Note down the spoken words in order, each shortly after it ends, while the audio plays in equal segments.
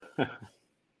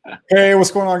Hey,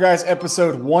 what's going on, guys?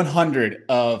 Episode 100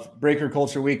 of Breaker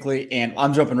Culture Weekly, and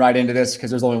I'm jumping right into this because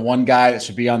there's only one guy that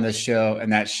should be on this show,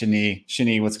 and that's Shani.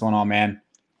 Shani, what's going on, man?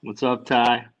 What's up,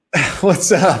 Ty?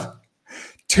 What's up?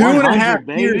 2.5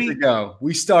 baby. years ago,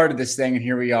 we started this thing, and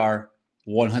here we are,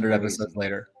 100 episodes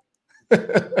later.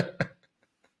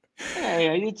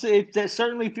 Hey, it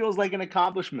certainly feels like an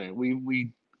accomplishment.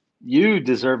 You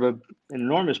deserve an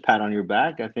enormous pat on your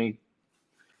back. I think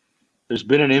there's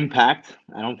been an impact.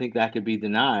 I don't think that could be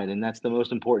denied, and that's the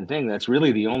most important thing. That's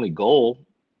really the only goal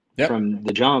from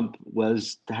the jump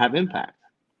was to have impact.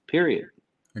 Period.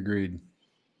 Agreed.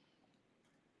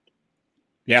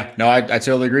 Yeah, no, I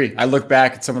totally agree. I look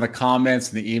back at some of the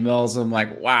comments and the emails. I'm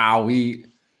like, wow, we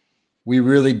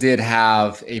really did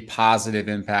have a positive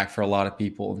impact for a lot of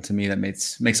people. And to me, that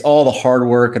makes all the hard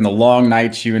work and the long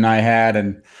nights you and I had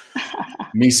and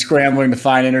me scrambling to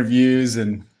find interviews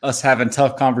and us having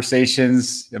tough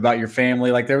conversations about your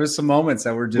family. Like there was some moments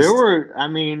that were just...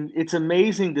 it's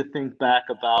amazing to think back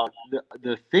about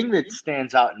the thing that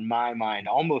stands out in my mind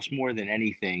almost more than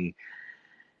anything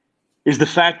is the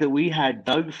fact that we had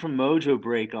Doug from Mojo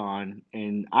Break on.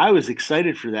 And I was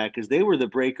excited for that because they were the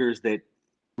breakers that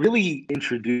really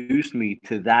introduced me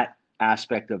to that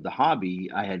aspect of the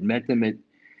hobby. I had met them at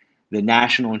the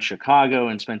National in Chicago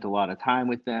and spent a lot of time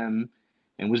with them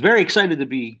and was very excited to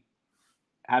be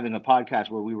having a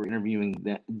podcast where we were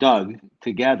interviewing Doug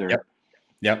together.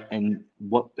 Yep. And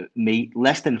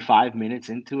less than 5 minutes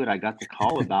into it, I got the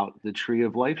call about the Tree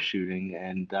of Life shooting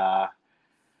and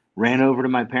ran over to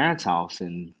my parents' house,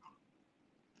 and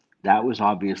that was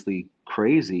obviously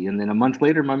crazy. And then a month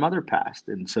later, my mother passed.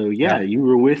 And so, you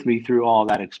were with me through all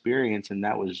that experience. And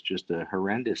that was just a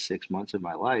horrendous 6 months of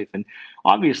my life. And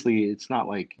obviously it's not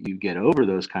like you get over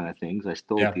those kind of things. I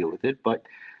still deal with it, but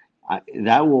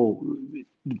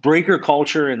Breaker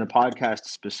Culture and the podcast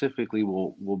specifically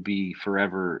will be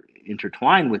forever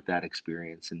intertwined with that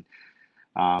experience. And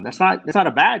that's not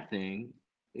a bad thing.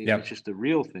 It's just a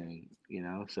real thing,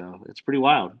 so it's pretty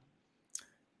wild.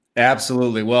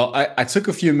 Absolutely. Well, I took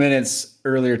a few minutes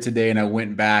earlier today and I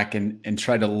went back and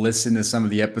tried to listen to some of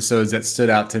the episodes that stood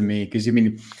out to me. Because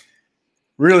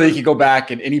really you could go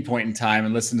back at any point in time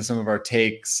and listen to some of our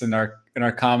takes and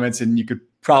our comments, and you could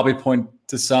probably point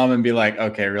to some and be like,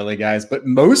 okay, really, guys? But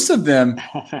most of them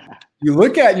you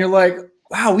look at and you're like,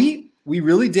 wow, we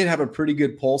really did have a pretty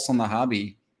good pulse on the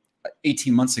hobby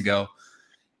 18 months ago.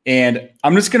 And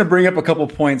I'm just going to bring up a couple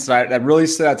points that really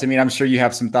stood out to me. And I'm sure you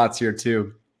have some thoughts here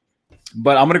too.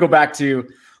 But I'm going to go back to,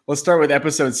 let's start with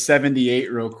episode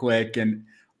 78 real quick. And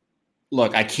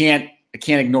look, I can't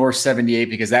ignore 78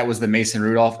 because that was the Mason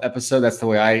Rudolph episode. That's the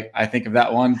way I think of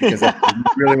that one, because I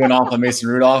really went off on Mason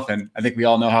Rudolph, and I think we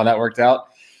all know how that worked out.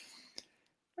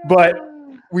 But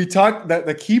we talked that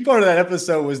the key part of that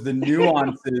episode was the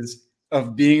nuances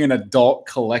of being an adult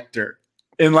collector.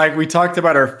 And like we talked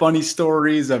about our funny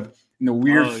stories of the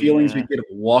weird feelings we get of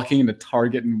walking into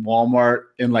Target and Walmart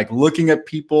and like looking at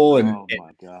people and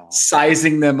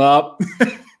sizing them up.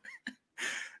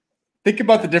 Think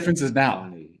about the differences now.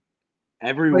 Funny.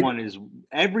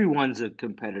 Everyone's a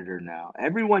competitor now.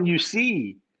 Everyone you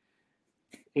see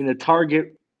in a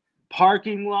Target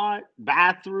parking lot,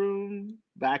 bathroom,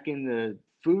 back in the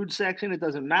food section, it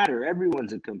doesn't matter.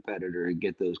 Everyone's a competitor and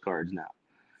get those cards now.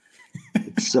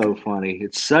 It's so funny.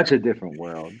 It's such a different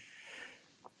world.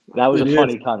 That was a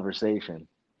funny conversation.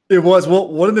 It was. Well,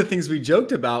 one of the things we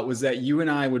joked about was that you and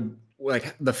I would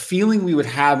like the feeling we would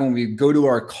have when we go to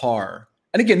our car.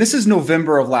 And again, this is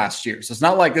November of last year. So it's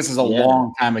not like this is a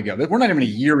long time ago. We're not even a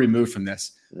year removed from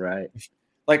this. Right.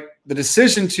 Like the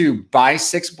decision to buy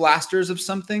 6 blasters of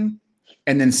something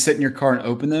and then sit in your car and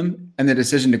open them, and the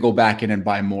decision to go back in and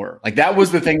buy more. Like that was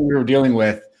the thing we were dealing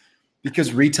with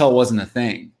because retail wasn't a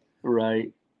thing.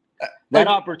 Right. That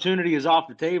opportunity is off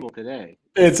the table today.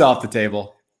 It's off the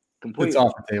table. Completely. It's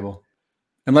off the table.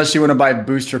 Unless you want to buy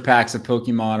booster packs of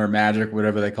Pokemon or Magic,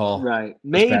 whatever they call. Right.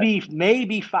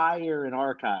 Maybe Fire and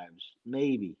Archives.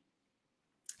 Maybe.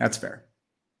 That's fair.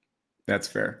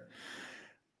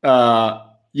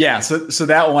 So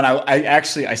that one,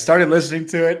 I started listening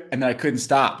to it and then I couldn't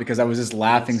stop because I was just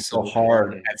laughing so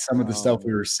hard at some of the stuff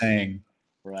we were saying.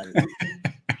 Right.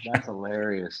 That's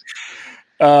hilarious.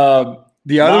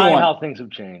 The other one, how things have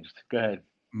changed. Go ahead.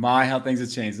 How things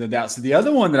have changed, no doubt. So the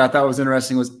other one that I thought was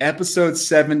interesting was episode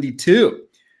 72.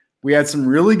 We had some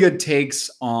really good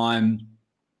takes on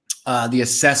the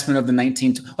assessment of the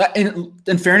 19.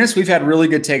 In fairness, we've had really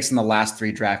good takes in the last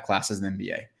 3 draft classes in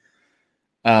the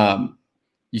NBA.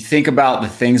 You think about the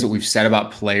things that we've said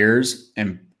about players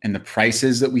and and the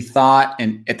prices that we thought.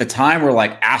 And at the time were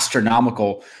like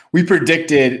astronomical. We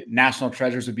predicted National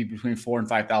Treasures would be between $4,000 and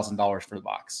 $5,000 for the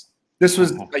box. This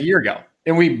was a year ago,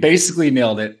 and we basically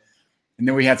nailed it. And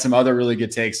then we had some other really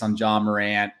good takes on John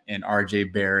Morant and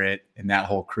RJ Barrett and that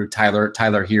whole crew,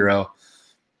 Tyler Hero.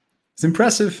 It's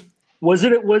impressive.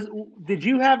 Did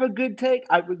you have a good take?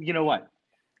 You know what?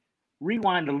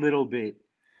 Rewind a little bit.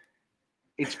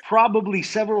 It's probably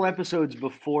several episodes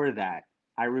before that.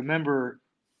 I remember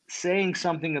saying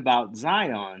something about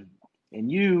Zion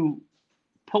and you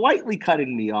politely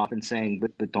cutting me off and saying,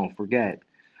 but don't forget,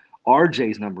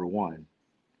 RJ's number one.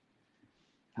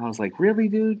 I was like, really,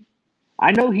 dude?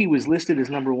 I know he was listed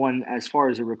as number one as far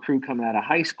as a recruit coming out of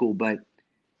high school, but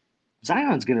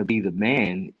Zion's going to be the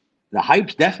man. The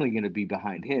hype's definitely going to be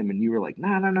behind him. And you were like,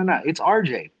 no. It's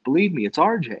RJ. Believe me, it's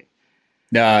RJ.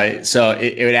 No, so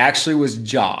it actually was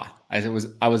Ja.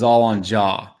 I was all on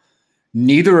Ja.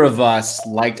 Neither of us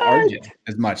liked RJ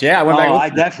as much. Yeah,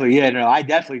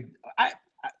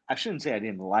 I shouldn't say I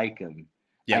didn't like him.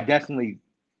 Yeah. I definitely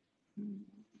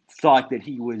thought that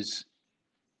he was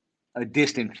a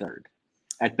distant third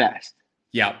at best.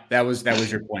 Yeah, that was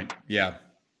your point. Yeah,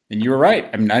 and you were right.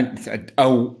 I mean,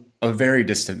 a very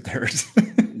distant third.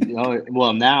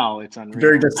 Well, now it's unreal.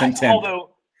 Very distant 10. Although,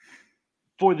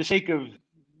 for the sake of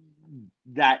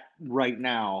that right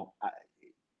now,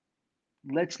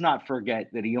 let's not forget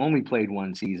that he only played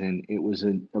one season. It was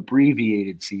an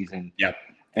abbreviated season. Yep.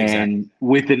 Exactly. And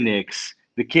with the Knicks,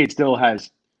 the kid still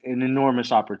has an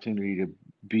enormous opportunity to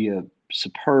be a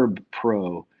superb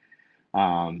pro.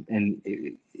 And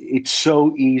it's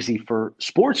so easy for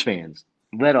sports fans,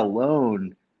 let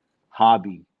alone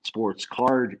hobby sports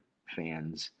card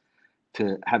fans,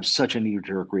 to have such a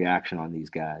knee-jerk reaction on these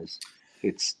guys.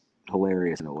 It's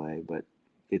hilarious in a way, but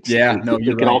it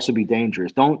can also be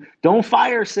dangerous. Don't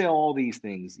fire sale all these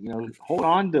things. Hold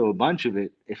on to a bunch of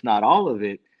it, if not all of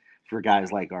it, for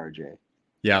guys like RJ.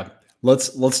 Yeah,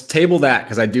 let's table that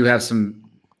because I do have some.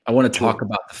 I want to talk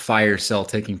about the fire sale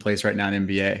taking place right now in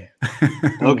NBA.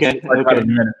 Okay.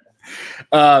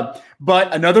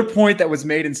 But another point that was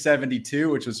made in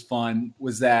 72, which was fun,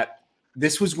 was that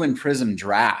this was when Prism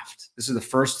Draft. This is the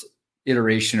first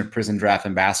iteration of Prism Draft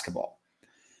in basketball.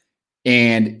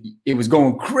 And it was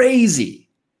going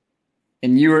crazy.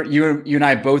 And you and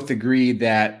I both agreed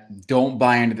that don't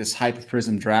buy into this hype of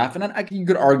Prism Draft. And you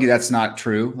could argue that's not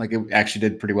true. Like, it actually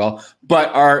did pretty well. But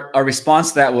our response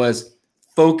to that was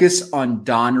focus on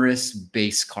Donruss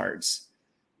base cards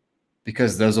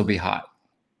because those will be hot.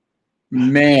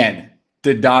 Man,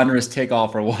 did Donruss take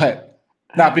off or what?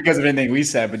 Not because of anything we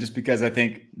said, but just because I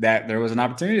think that there was an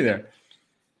opportunity there.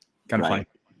 Kind of funny.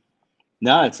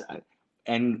 No,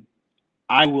 and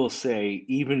I will say,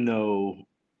 even though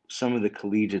some of the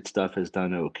collegiate stuff has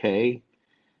done okay,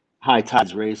 high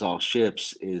tides raise all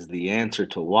ships is the answer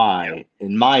to why,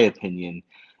 in my opinion.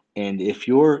 And if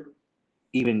you're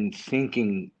even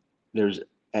thinking there's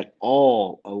at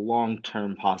all a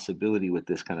long-term possibility with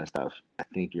this kind of stuff, I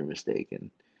think you're mistaken.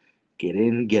 Get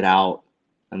in, get out,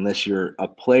 unless you're a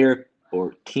player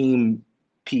or team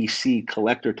PC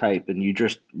collector type and you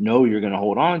just know you're going to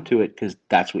hold on to it because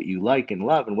that's what you like and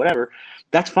love and whatever,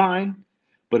 that's fine.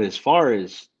 But as far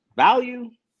as value,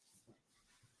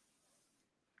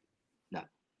 no.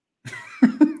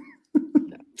 No.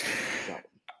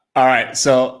 All right,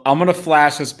 so I'm going to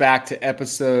flash us back to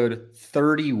episode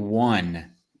 31.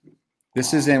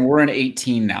 This is we're in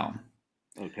 18 now.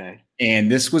 Okay.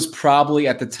 And this was probably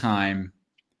at the time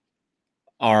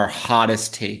our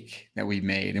hottest take that we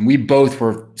made. And we both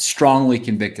were strongly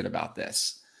convicted about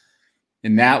this.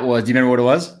 And that was, do you remember what it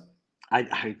was? I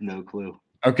have no clue.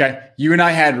 Okay. You and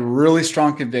I had really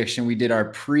strong conviction. We did our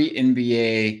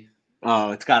pre-NBA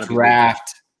it's got to be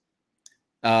draft.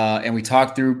 And we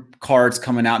talked through cards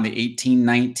coming out in the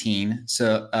 18-19.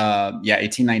 So,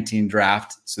 18-19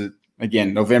 draft. So,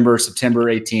 again, November, September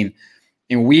 18.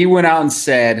 And we went out and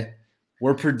said,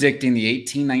 we're predicting the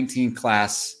 18-19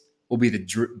 class will be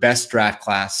the best draft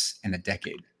class in a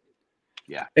decade.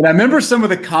 Yeah. And I remember some of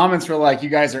the comments were like, you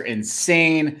guys are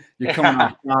insane. You're coming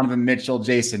off Donovan Mitchell,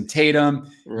 Jason Tatum.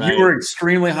 Right. You were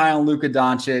extremely high on Luka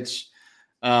Doncic.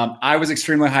 I was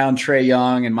extremely high on Trae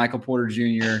Young and Michael Porter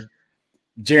Jr.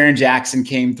 Jaren Jackson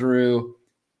came through.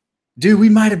 Dude, we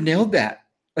might have nailed that.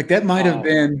 Like, that might have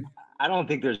been. I don't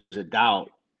think there's a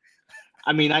doubt.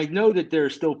 I mean, I know that there are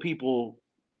still people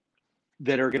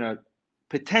that are going to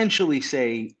potentially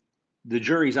say the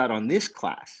jury's out on this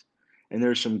class. And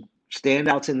there's some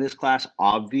standouts in this class,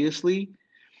 obviously.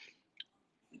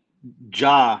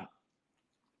 Ja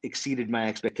exceeded my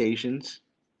expectations.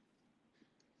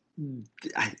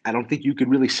 I don't think you could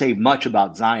really say much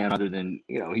about Zion other than,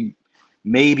 he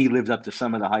maybe lives up to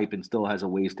some of the hype and still has a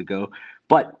ways to go.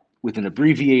 But with an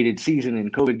abbreviated season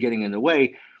and COVID getting in the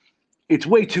way, it's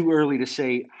way too early to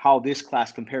say how this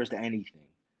class compares to anything.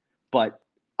 But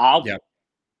I'll,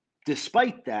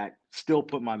 despite that, still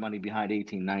put my money behind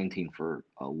 18-19 for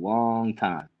a long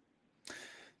time.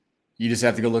 You just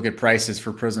have to go look at prices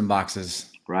for prison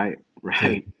boxes. Right.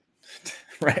 Right.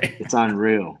 It's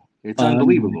unreal. It's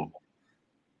unbelievable.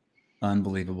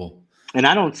 Unbelievable. And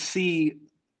I don't see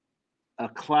a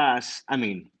class. I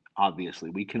mean, obviously,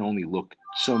 we can only look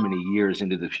so many years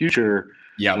into the future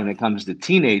when it comes to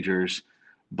teenagers.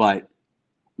 But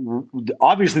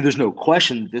obviously, there's no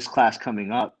question this class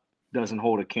coming up doesn't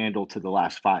hold a candle to the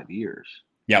last 5 years.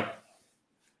 Yep.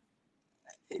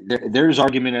 There's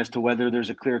argument as to whether there's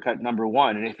a clear-cut number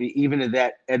one. And even if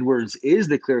that Edwards is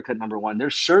the clear-cut number one,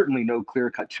 there's certainly no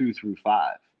clear-cut 2 through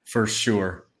 5. For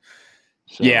sure.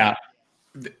 So, yeah.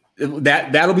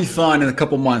 That'll be fun in a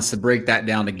couple months to break that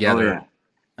down together. Oh, yeah.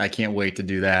 I can't wait to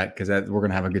do that because we're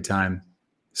going to have a good time,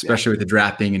 especially with the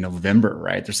draft being in November,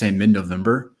 right? They're saying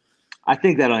mid-November. I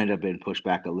think that'll end up being pushed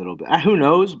back a little bit. Who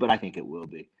knows? But I think it will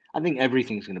be. I think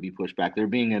everything's going to be pushed back. They're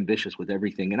being ambitious with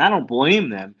everything, and I don't blame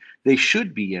them. They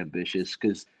should be ambitious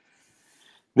because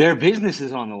their business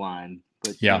is on the line.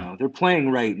 But they're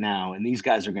playing right now, and these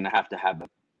guys are going to have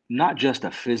not just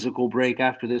a physical break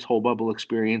after this whole bubble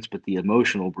experience, but the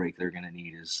emotional break they're going to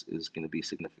need is going to be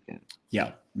significant.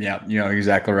 Yeah,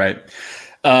 exactly right.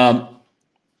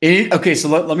 Okay, so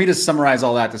let me just summarize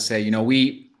all that to say,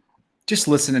 we just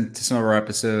listening to some of our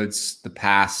episodes the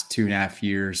past 2.5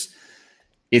 years.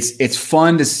 It's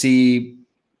fun to see.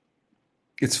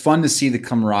 It's fun to see the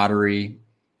camaraderie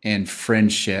and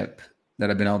friendship that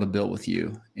I've been able to build with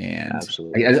you, and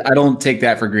I don't take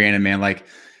that for granted, man. Like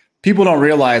people don't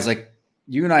realize, like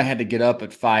you and I had to get up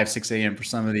at 5, 6 a.m. for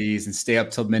some of these and stay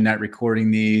up till midnight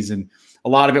recording these, and a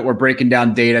lot of it we're breaking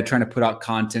down data, trying to put out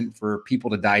content for people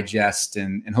to digest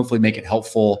and hopefully make it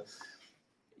helpful.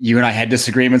 You and I had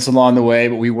disagreements along the way,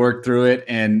 but we worked through it,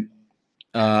 and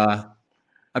I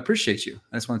appreciate you.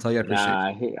 I just want to tell you I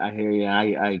appreciate you. I hear you.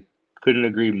 I couldn't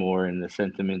agree more, and the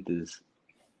sentiment is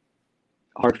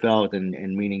heartfelt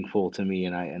and meaningful to me,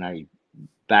 and I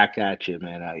back at you,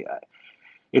 man.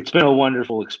 It's been a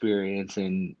wonderful experience,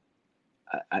 and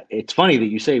it's funny that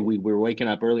you say we were waking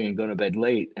up early and going to bed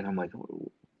late, and I'm like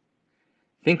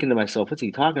thinking to myself, what's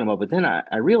he talking about? But then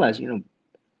I realized,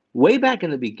 way back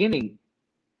in the beginning,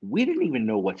 we didn't even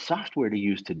know what software to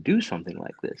use to do something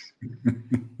like this.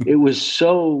 It was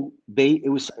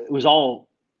it was all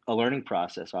a learning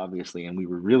process, obviously, and we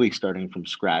were really starting from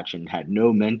scratch and had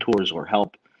no mentors or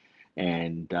help.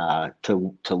 And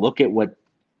to look at what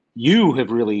you have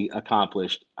really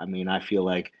accomplished, I mean, I feel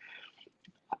like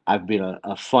I've been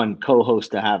a fun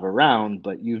co-host to have around,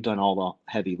 but you've done all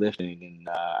the heavy lifting, and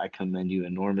I commend you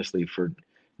enormously for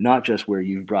not just where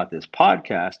you've brought this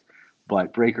podcast,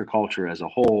 but Breaker culture as a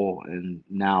whole, and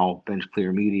now Bench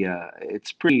Clear Media.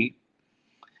 It's pretty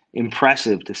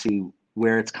impressive to see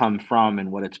where it's come from and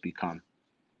what it's become.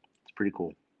 It's pretty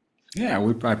cool. Yeah,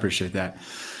 I appreciate that.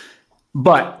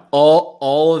 But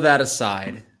all of that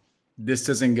aside, this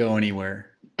doesn't go anywhere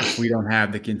if we don't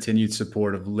have the continued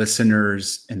support of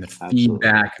listeners and the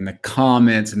feedback and the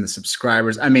comments and the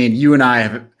subscribers. I mean, you and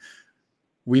I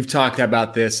we've talked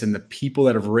about this, and the people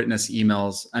that have written us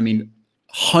emails, I mean,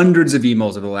 hundreds of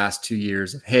emails over the last 2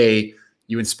 years of, hey,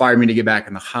 you inspired me to get back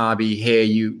in the hobby.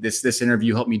 Hey, this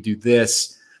interview helped me do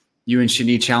this. You and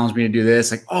Shani challenged me to do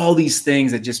this. Like all these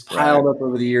things that just piled up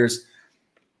over the years.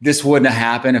 This wouldn't have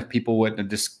happened if people wouldn't have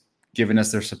just given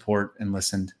us their support and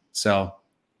listened. So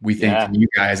we thank you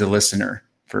guys, a listener,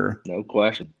 for no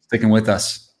question sticking with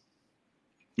us.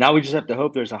 Now we just have to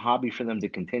hope there's a hobby for them to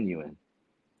continue in.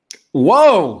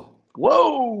 Whoa.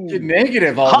 Get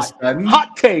negative all of a sudden.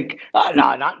 Hot take.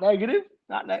 No, not negative.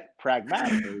 Not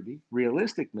pragmatic, maybe.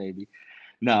 Realistic, maybe.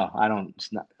 No, I don't.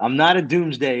 I'm not a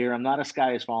doomsdayer. I'm not a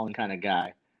sky is falling kind of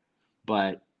guy.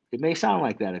 But it may sound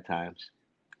like that at times.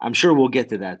 I'm sure we'll get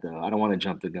to that, though. I don't want to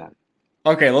jump the gun.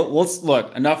 Okay, let's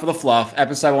look. Enough of the fluff.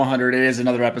 Episode 100 is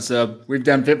another episode. We've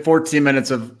done 14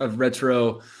 minutes of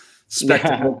retro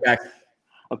spectacle back.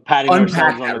 Of patting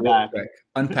ourselves on the back.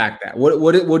 Unpack that.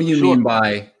 What do you mean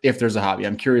by if there's a hobby?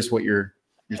 I'm curious what you're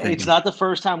thinking. It's not the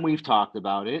first time we've talked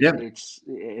about it. Yep.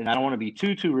 And I don't want to be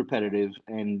too repetitive.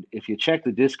 And if you check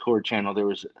the Discord channel, there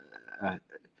was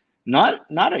not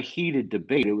a heated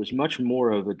debate. It was much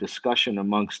more of a discussion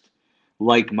amongst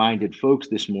like-minded folks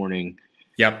this morning.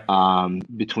 Yep.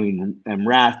 Between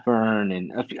Rathburn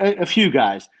and a few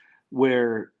guys,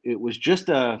 where it was just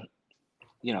a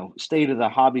state of the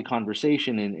hobby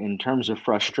conversation in terms of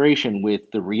frustration with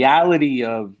the reality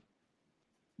of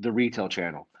the retail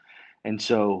channel. And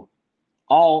so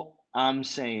all I'm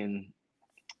saying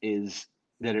is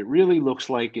that it really looks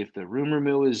like, if the rumor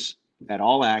mill is at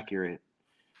all accurate,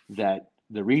 that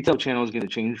the retail channel is going to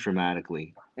change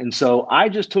dramatically. And so I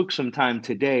just took some time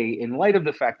today, in light of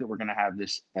the fact that we're going to have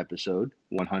this episode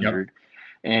 100,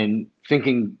 and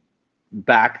thinking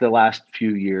back the last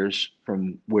few years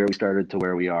from where we started to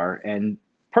where we are, and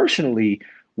personally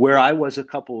where I was a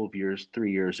couple of years,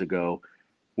 3 years ago,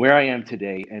 where I am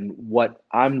today, and what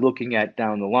I'm looking at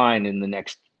down the line in the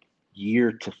next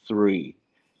year to three.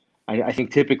 I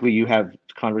think typically you have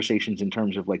conversations in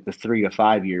terms of like the 3 to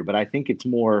 5 year, but I think it's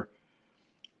more,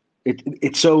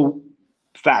 it's so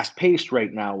fast paced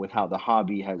right now with how the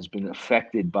hobby has been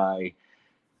affected by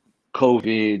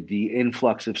COVID, the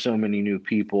influx of so many new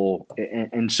people.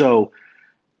 And so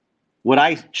what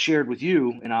I shared with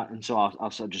you, and so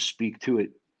I'll just speak to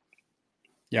it.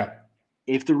 Yeah.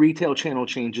 If the retail channel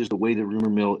changes the way the rumor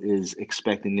mill is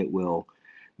expecting it will,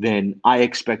 then I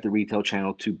expect the retail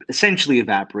channel to essentially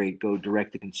evaporate, go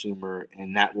direct to consumer,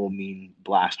 and that will mean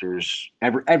Blasters.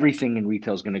 Everything in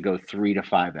retail is going to go 3 to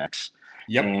 5x.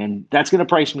 Yep. And that's going to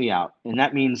price me out. And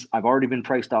that means I've already been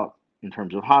priced out in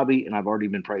terms of hobby, and I've already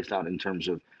been priced out in terms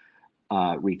of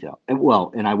retail.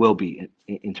 And I will be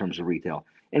in terms of retail.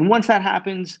 And once that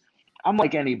happens, I'm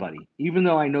like anybody. Even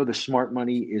though I know the smart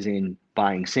money is in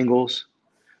buying singles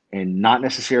and not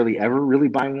necessarily ever really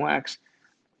buying wax,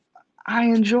 I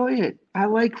enjoy it. I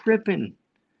like ripping.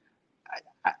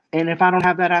 And if I don't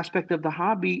have that aspect of the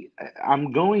hobby,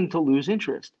 I'm going to lose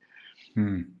interest.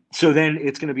 So then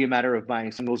it's going to be a matter of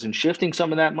buying singles and shifting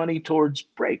some of that money towards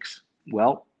breaks.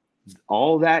 Well,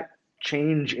 all that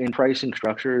change in pricing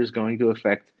structure is going to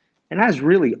affect, and has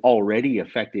really already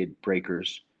affected,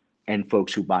 breakers and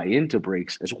folks who buy into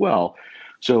breaks as well.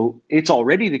 So it's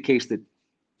already the case that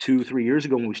 2-3 years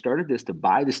ago when we started this, to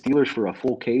buy the Steelers for a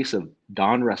full case of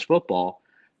Donruss football,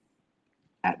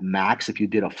 at max, if you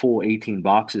did a full 18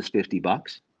 boxes,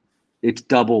 $50. It's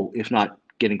double, if not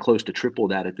getting close to triple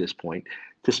that at this point.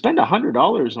 To spend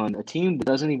 $100 on a team that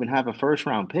doesn't even have a first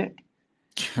round pick,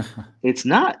 it's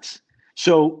nuts.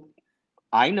 So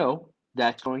I know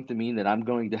that's going to mean that I'm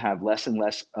going to have less and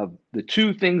less of the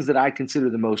two things that I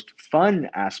consider the most fun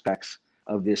aspects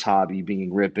of this hobby,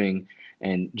 being ripping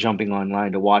and jumping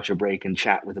online to watch a break and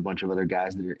chat with a bunch of other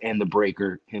guys that are, and the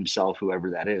breaker himself,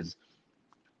 whoever that is.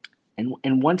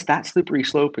 And once that slippery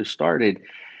slope has started,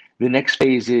 the next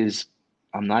phase is,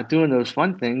 I'm not doing those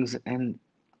fun things, and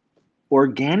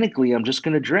organically I'm just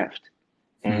going to drift.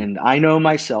 And I know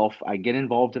myself, I get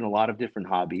involved in a lot of different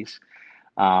hobbies.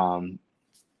 I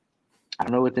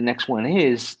don't know what the next one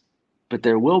is, but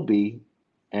there will be,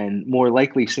 and more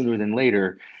likely sooner than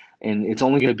later. And it's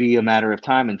only going to be a matter of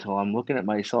time until I'm looking at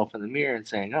myself in the mirror and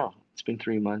saying, oh, it's been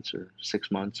 3 months or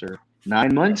 6 months or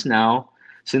 9 months now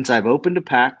since I've opened a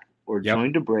pack or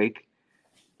joined a break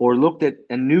or looked at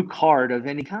a new card of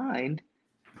any kind.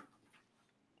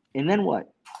 And then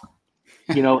what?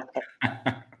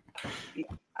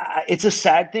 It's a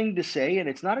sad thing to say, and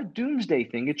it's not a doomsday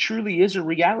thing. It truly is a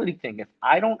reality thing. If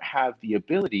I don't have the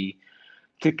ability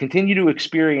to continue to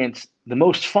experience the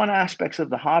most fun aspects of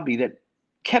the hobby that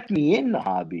kept me in the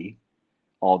hobby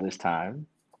all this time,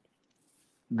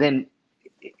 then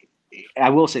I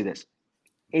will say this.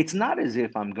 It's not as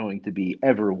if I'm going to be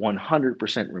ever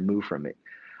 100% removed from it.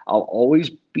 I'll always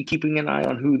be keeping an eye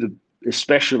on who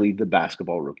especially the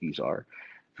basketball rookies are,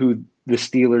 who the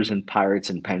Steelers and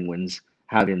Pirates and Penguins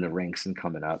have in the ranks and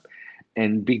coming up,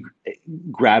 and be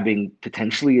grabbing,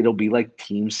 potentially it'll be like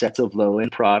team sets of low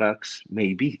end products,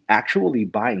 maybe actually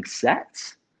buying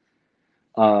sets.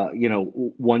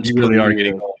 Once you really are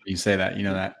getting old. You say that,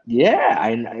 that. Yeah,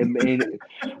 I mean,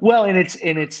 well, and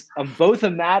it's both a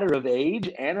matter of age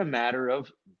and a matter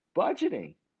of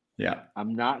budgeting. Yeah,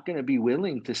 I'm not going to be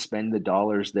willing to spend the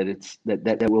dollars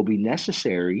that will be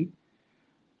necessary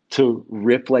to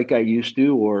rip like I used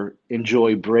to or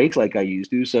enjoy breaks like I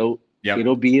used to. So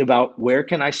it'll be about, where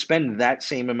can I spend that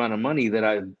same amount of money that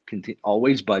I've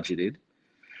always budgeted,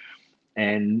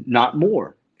 and not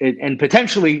more, and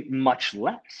potentially much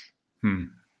less.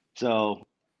 So,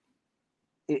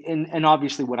 and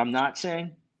obviously what I'm not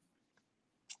saying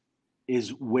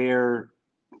is where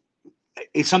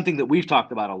it's something that we've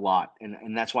talked about a lot.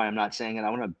 And that's why I'm not saying it.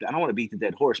 I don't want to beat the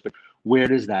dead horse, but where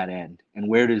does that end? And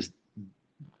where's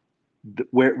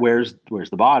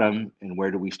the bottom, and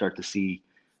where do we start to see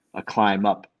a climb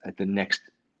up at the next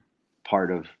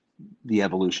part of the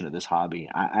evolution of this hobby?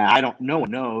 I don't, no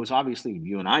one knows. Obviously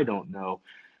you and I don't know,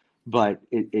 but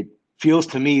it feels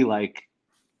to me like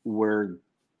we're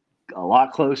a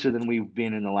lot closer than we've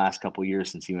been in the last couple of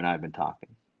years since you and I have been talking.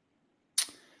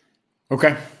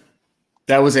 Okay.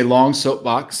 That was a long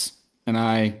soapbox, and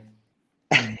I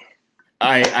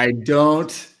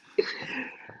don't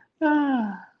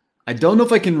I don't know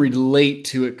if I can relate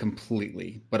to it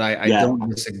completely, but I don't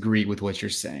disagree with what you're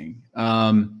saying.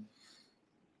 And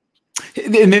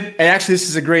actually, this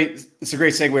is a great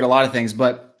segue to a lot of things,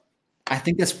 but I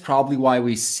think that's probably why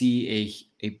we see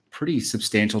a pretty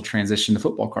substantial transition to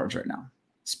football cards right now.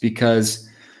 It's because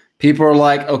people are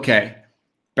like, okay,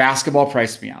 basketball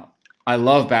priced me out. I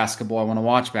love basketball. I want to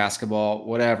watch basketball,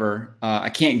 whatever. I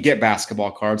can't get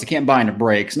basketball cards. I can't buy into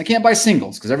breaks, and I can't buy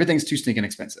singles because everything's too stinking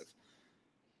expensive.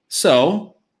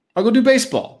 So I'll go do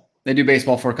baseball. They do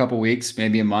baseball for a couple weeks,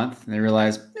 maybe a month, and they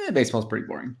realize baseball's pretty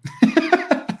boring.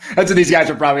 That's what these guys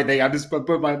are probably thinking. I'm just put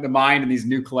the mind in these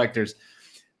new collectors.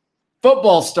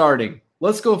 Football starting.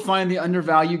 Let's go find the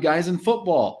undervalued guys in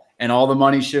football, and all the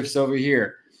money shifts over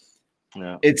here.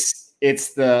 Yeah. It's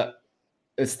the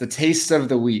taste of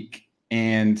the week,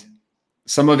 and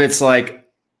some of it's like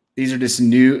these are just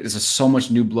new. There's so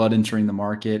much new blood entering the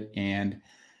market, and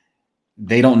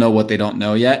they don't know what they don't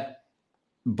know yet.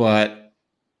 But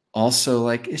also,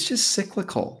 like, it's just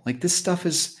cyclical. Like, this stuff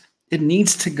it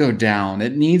needs to go down.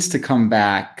 It needs to come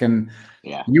back. And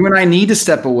you and I need to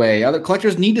step away. Other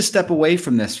collectors need to step away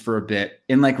from this for a bit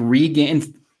and like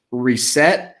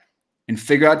reset and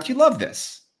figure out, do you love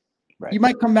this? Right. You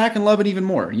might come back and love it even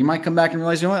more. You might come back and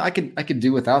realize, you know what, I could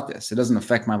do without this. It doesn't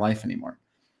affect my life anymore.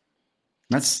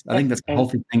 I think that's a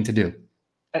healthy thing to do.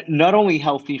 Not only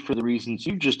healthy for the reasons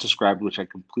you just described, which I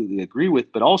completely agree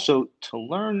with, but also to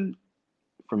learn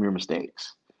from your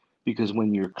mistakes. Because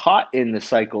when you're caught in the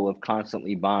cycle of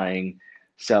constantly buying,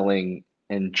 selling,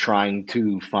 and trying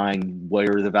to find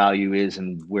where the value is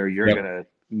and where you're going to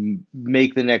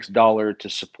make the next dollar to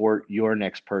support your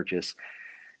next purchase,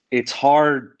 it's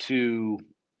hard to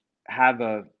have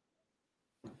a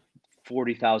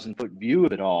 40,000 foot view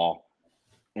of it all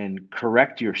and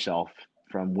correct yourself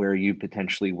from where you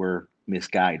potentially were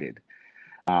misguided.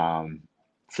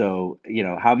 So,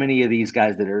 how many of these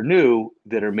guys that are new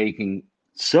that are making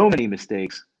so many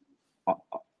mistakes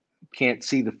can't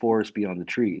see the forest beyond the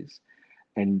trees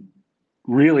and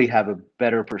really have a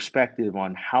better perspective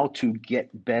on how to get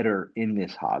better in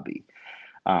this hobby,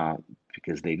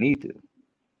 because they need to.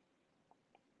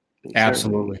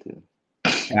 Absolutely.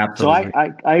 Absolutely. So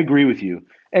I agree with you.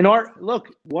 And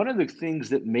look, one of the things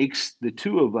that makes the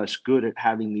two of us good at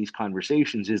having these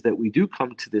conversations is that we do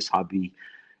come to this hobby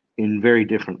in very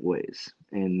different ways.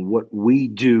 And what we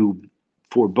do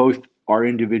for both our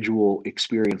individual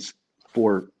experience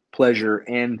for pleasure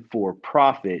and for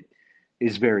profit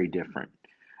is very different.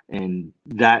 And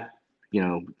that,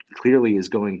 clearly is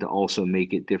going to also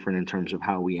make it different in terms of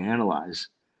how we analyze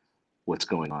what's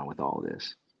going on with all of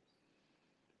this.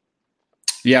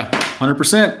 Yeah,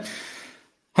 100%.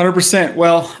 100%.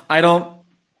 Well, I don't.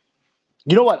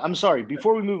 You know what? I'm sorry.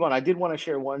 Before we move on, I did want to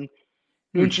share one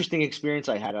interesting experience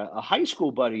I had. A high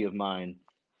school buddy of mine,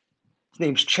 his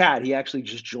name's Chad. He actually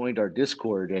just joined our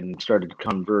Discord and started to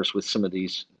converse with some of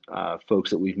these folks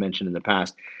that we've mentioned in the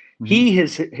past. Mm-hmm. He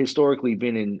has historically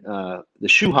been in the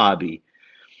shoe hobby,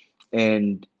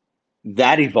 and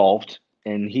that evolved.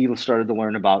 And he started to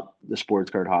learn about the sports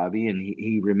card hobby, and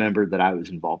he remembered that I was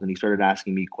involved, and he started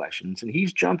asking me questions, and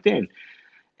he's jumped in.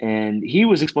 And he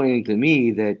was explaining to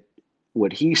me that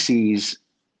what he sees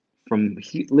from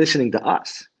listening to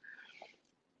us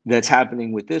that's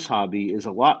happening with this hobby is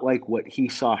a lot like what he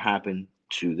saw happen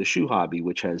to the shoe hobby,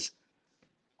 which has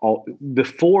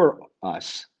before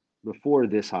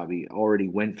this hobby already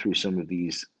went through some of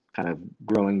these kind of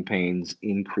growing pains,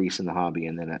 increase in the hobby,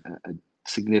 and then a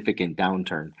significant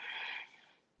downturn.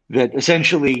 That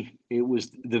essentially it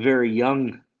was the very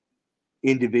young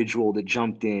individual that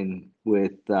jumped in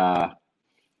with an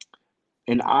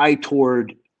eye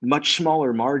toward much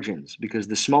smaller margins, because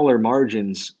the smaller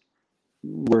margins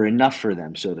were enough for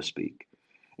them, so to speak.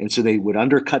 And so they would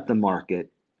undercut the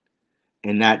market,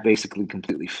 and that basically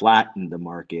completely flattened the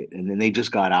market. And then they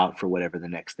just got out for whatever the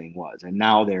next thing was. And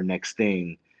now their next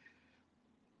thing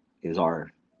is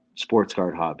our sports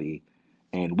card hobby.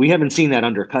 And we haven't seen that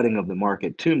undercutting of the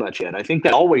market too much yet. I think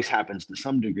that always happens to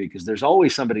some degree, because there's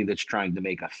always somebody that's trying to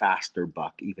make a faster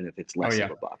buck, even if it's less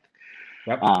of a buck.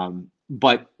 Yep.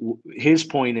 But his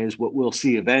point is, what we'll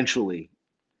see eventually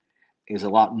is a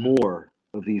lot more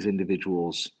of these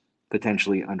individuals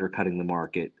potentially undercutting the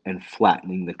market and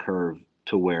flattening the curve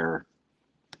to where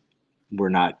we're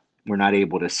not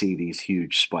able to see these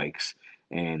huge spikes,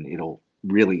 and it'll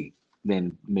really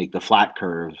then make the flat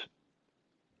curve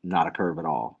not a curve at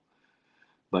all.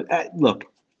 But look,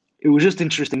 it was just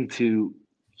interesting to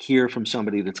hear from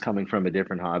somebody that's coming from a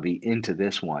different hobby into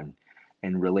this one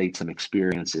and relate some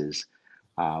experiences.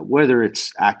 Whether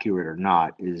it's accurate or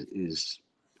not is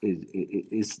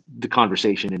the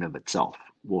conversation in of itself.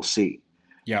 We'll see.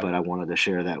 Yeah. But I wanted to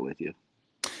share that with you.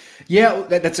 Yeah,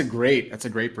 that's a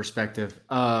great perspective.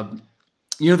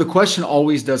 The question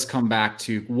always does come back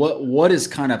to what has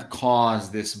kind of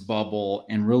caused this bubble,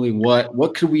 and really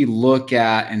what could we look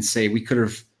at and say we could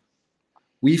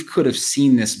have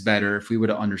seen this better if we would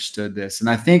have understood this. And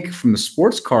I think from the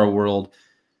sports car world,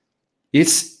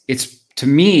 it's to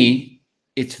me,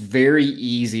 it's very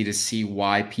easy to see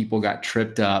why people got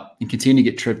tripped up and continue to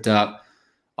get tripped up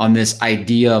on this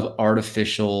idea of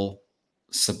artificial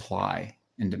supply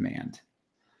and demand.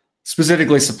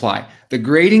 Specifically supply. The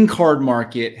grading card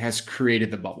market has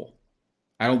created the bubble.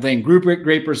 I don't think group rate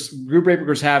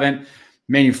breakers haven't,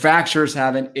 manufacturers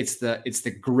haven't. It's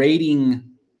the grading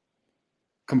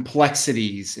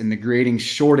complexities and the grading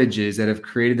shortages that have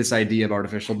created this idea of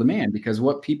artificial demand. Because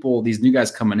what these new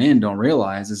guys coming in don't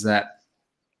realize is that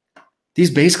these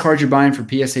base cards you're buying for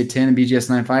PSA 10 and BGS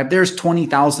 9.5, there's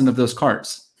 20,000 of those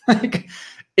cards. Like,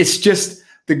 it's just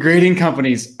the grading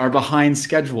companies are behind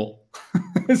schedule.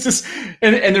 It's just,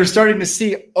 and they're starting to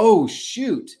see, oh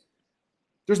shoot,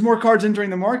 there's more cards entering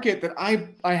the market that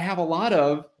I have a lot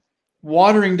of,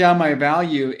 watering down my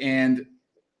value, and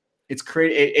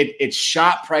it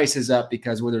shot prices up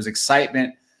because there's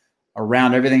excitement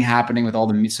around everything happening with all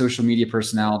the social media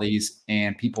personalities,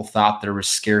 and people thought there was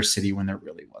scarcity when there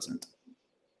really wasn't.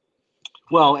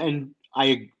 Well, and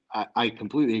I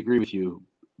completely agree with you,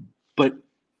 but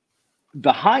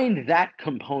behind that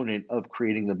component of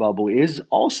creating the bubble is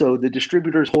also the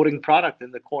distributors holding product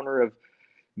in the corner of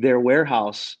their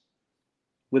warehouse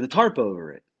with a tarp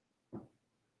over it.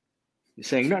 You're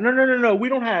saying, no, we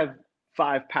don't have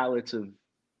 5 pallets of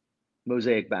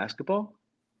Mosaic basketball.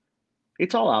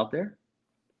 It's all out there.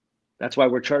 That's why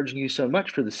we're charging you so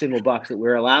much for the single box that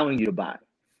we're allowing you to buy.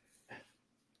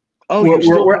 Oh,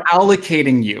 we're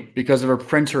allocating you because of a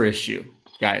printer issue,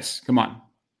 guys. Come on.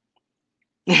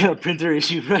 Yeah, printer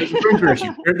issue, right? Printer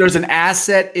issue. There's an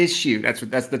asset issue.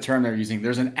 That's the term they're using.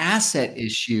 There's an asset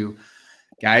issue,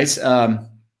 guys.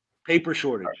 Paper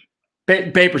shortage.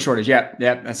 Paper shortage.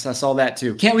 Yeah. I saw that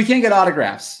too. We can't get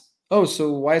autographs. Oh,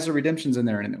 so why is there redemptions in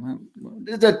there? Don't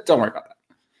worry about that.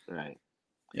 Right.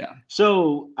 Yeah.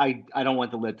 So I don't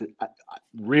want to let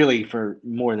really, for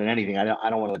more than anything, I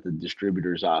don't want to let the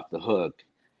distributors off the hook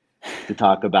to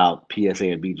talk about PSA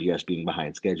and BGS being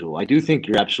behind schedule. I do think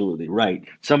you're absolutely right.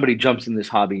 Somebody jumps in this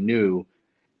hobby new,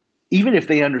 even if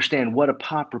they understand what a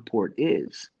pop report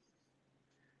is,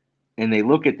 and they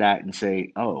look at that and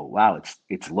say, oh, wow,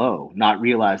 it's low, not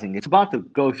realizing it's about to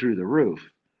go through the roof.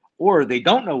 Or they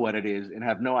don't know what it is and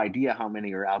have no idea how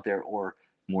many are out there, or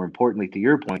more importantly, to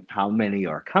your point, how many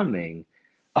are coming.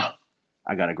 Oh,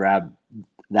 I got to grab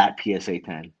that PSA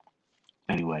 10.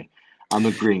 Anyway, I'm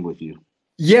agreeing with you.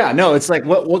 Yeah, no, it's like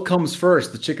what comes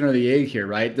first, the chicken or the egg here,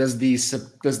 right? Does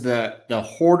the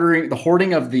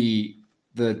hoarding of the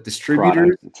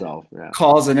distributors itself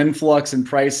cause an influx in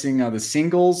pricing of the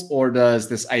singles, or does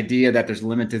this idea that there's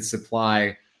limited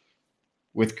supply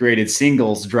with graded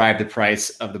singles drive the price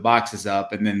of the boxes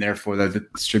up, and then therefore the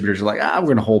distributors are like, we're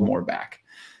going to hold more back?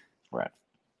 Right.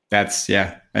 That's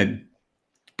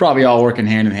probably all working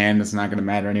hand in hand. It's not going to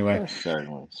matter anyway. Yeah,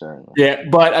 certainly. Yeah,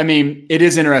 but I mean, it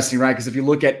is interesting, right? Because if you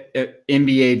look at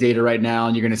NBA data right now,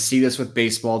 and you're going to see this with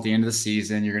baseball at the end of the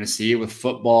season, you're going to see it with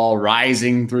football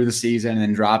rising through the season and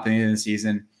then dropping in the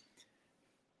season.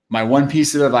 My one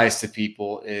piece of advice to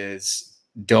people is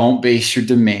don't base your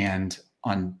demand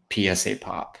on PSA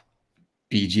pop,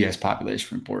 BGS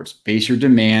population reports. Base your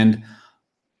demand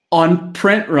on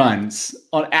print runs,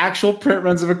 on actual print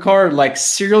runs of a card. Like,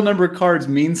 serial number cards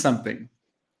mean something.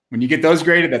 When you get those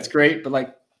graded, that's great.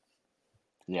 But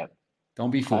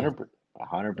don't be fooled.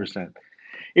 100%.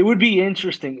 It would be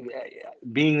interesting,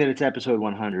 being that it's episode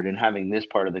 100 and having this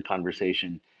part of the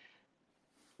conversation.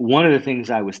 One of the things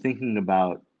I was thinking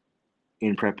about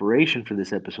in preparation for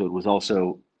this episode was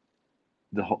also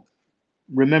the whole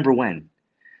remember when.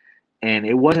 And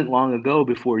it wasn't long ago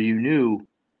before you knew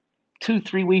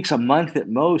 2-3 weeks, a month at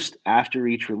most after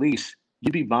each release,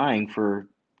 you'd be buying for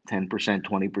 10%,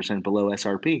 20% below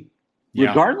SRP,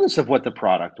 regardless of what the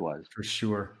product was. For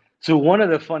sure. So one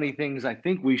of the funny things I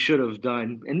think we should have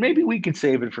done, and maybe we could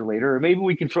save it for later, or maybe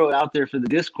we can throw it out there for the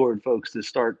Discord folks to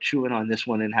start chewing on this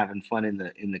one and having fun in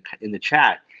the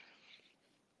chat.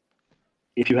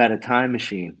 If you had a time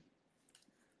machine,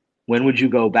 when would you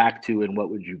go back to and what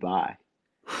would you buy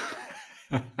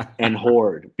and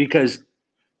hoard? Because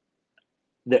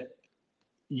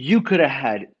you could have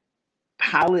had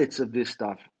pallets of this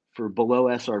stuff for below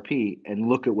SRP and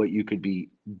look at what you could be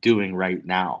doing right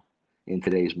now in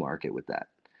today's market with that.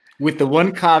 With the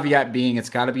one caveat being it's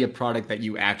got to be a product that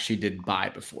you actually did buy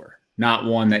before, not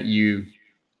one that you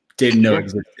didn't know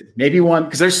existed. Maybe one,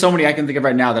 because there's so many I can think of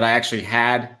right now that I actually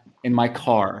had in my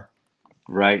car.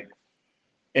 Right.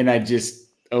 And I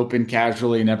just opened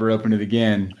casually, never opened it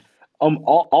again.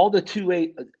 All the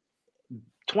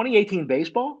 2018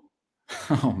 baseball.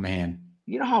 Oh man.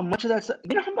 You know how much of that stuff,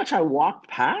 you know how much I walked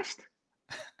past?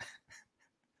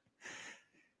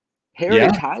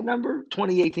 Heritage High number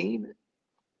 2018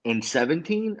 and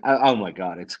 17. Oh my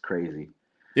God, it's crazy.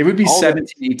 It would be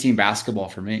 17, 18 basketball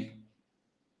for me.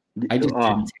 I just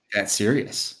didn't take that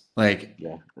serious. Like,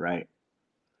 yeah, right.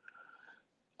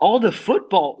 All the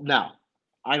football now,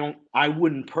 I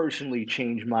wouldn't personally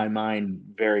change my mind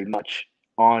very much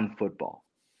on football.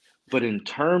 But in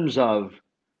terms of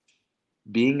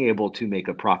being able to make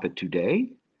a profit today,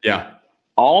 yeah,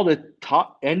 all the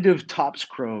top end of Topps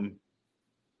Chrome,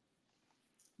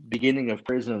 beginning of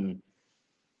Prism,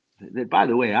 that by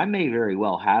the way, I may very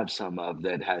well have some of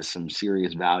that has some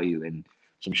serious value in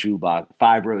some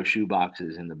 5-row shoe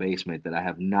boxes in the basement that I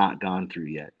have not gone through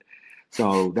yet.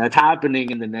 So that's happening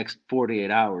in the next 48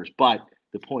 hours. But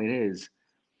the point is,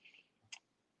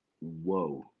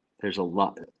 whoa, there's a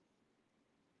lot.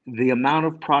 The amount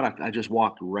of product I just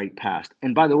walked right past.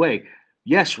 And by the way,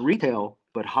 yes, retail,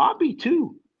 but hobby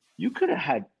too. You could have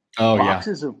had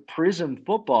boxes of Prism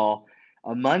football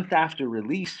a month after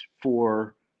release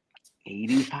for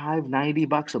 $85,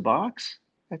 $90 a box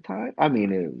at time. I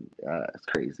mean, it's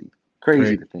crazy.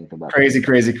 Crazy to think about.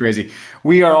 Crazy.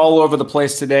 We are all over the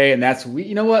place today, and that's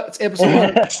you know what? It's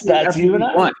episode that's you and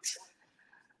I.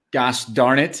 Gosh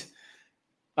darn it.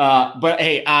 But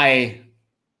hey, I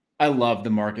love the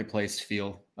marketplace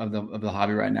feel of the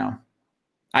hobby right now.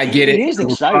 I get it. It is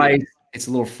exciting. It's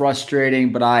a little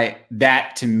frustrating, but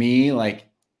that to me, like,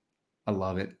 I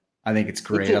love it. I think it's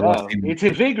great. It's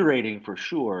invigorating for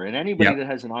sure. And anybody that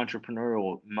has an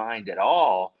entrepreneurial mind at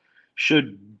all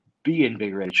should be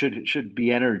invigorated, should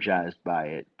be energized by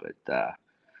it. But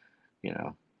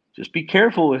just be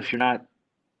careful if you're not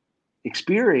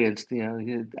experienced.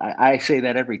 I say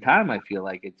that every time. I feel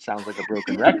like it sounds like a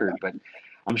broken record, but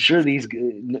I'm sure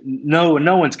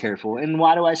no one's careful. And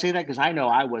why do I say that? Because I know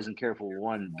I wasn't careful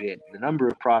one bit. The number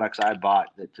of products I bought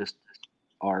that just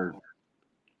are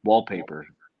wallpaper.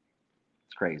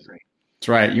 Crazy. That's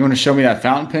right. You want to show me that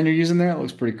fountain pen you're using there? It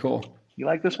looks pretty cool. You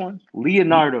like this one?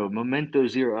 Leonardo Memento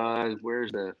Zero.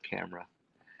 Where's the camera?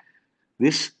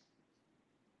 This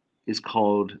is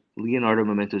called Leonardo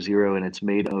Memento Zero, and it's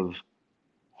made of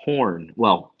horn.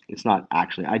 Well, it's not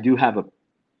actually. I do have a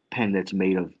pen that's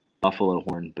made of buffalo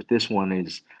horn, but this one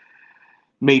is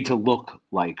made to look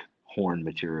like horn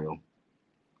material.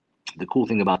 The cool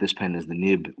thing about this pen is the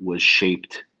nib was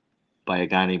shaped by a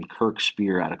guy named Kirk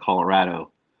Spear out of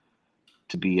Colorado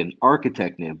to be an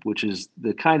architect nib, which is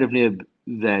the kind of nib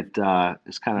that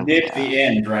is kind of nib the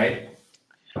end, right?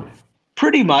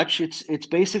 Pretty much, it's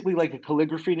basically like a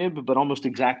calligraphy nib, but almost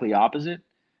exactly opposite.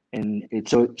 And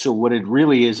it's so what it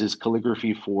really is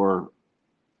calligraphy for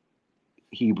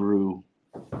Hebrew,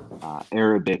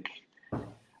 Arabic,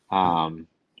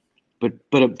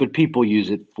 but people use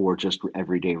it for just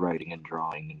everyday writing and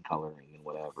drawing and coloring and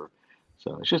whatever.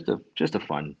 So it's just a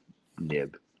fun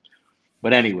nib.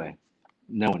 But anyway,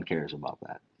 no one cares about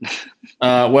that.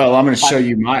 Well, I'm going to show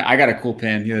you I got a cool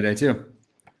pen the other day too.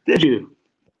 Did you?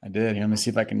 I did. Let me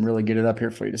see if I can really get it up here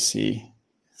for you to see.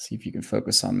 See if you can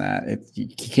focus on that.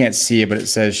 You can't see it, but it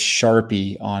says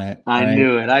Sharpie on it. I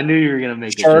knew it. I knew you were going to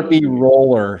make it. Sharpie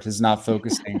roller is not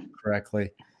focusing correctly.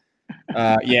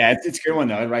 Yeah, it's a good one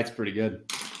though. It writes pretty good.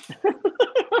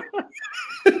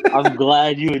 I'm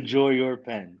glad you enjoy your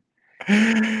pen.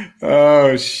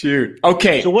 Oh shoot.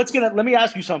 Okay. So let me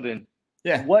ask you something.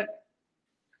 Yeah.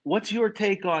 What's your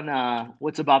take on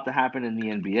what's about to happen in the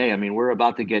NBA? I mean, we're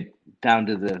about to get down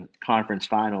to the conference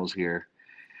finals here.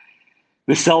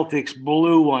 The Celtics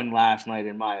blew one last night,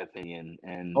 in my opinion.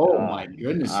 And my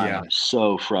goodness, I'm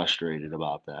so frustrated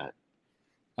about that.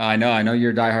 I know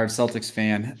you're a diehard Celtics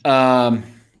fan.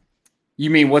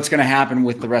 You mean what's going to happen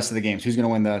with the rest of the games? Who's going to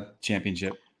win the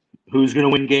championship? Who's going to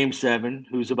win Game 7?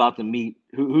 Who's about to meet?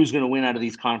 Who's going to win out of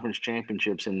these conference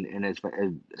championships and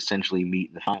essentially meet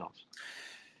in the finals?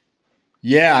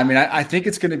 Yeah, I mean, I think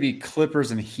it's going to be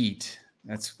Clippers and Heat.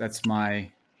 That's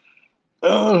my.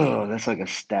 Oh, that's like a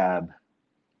stab.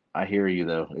 I hear you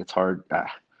though. It's hard.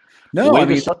 No, I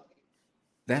mean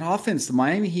that offense, the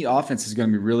Miami Heat offense, is going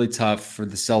to be really tough for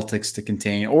the Celtics to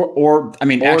contain, or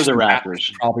actually, the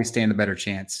Raptors probably stand a better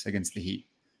chance against the Heat,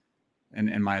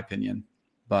 in my opinion.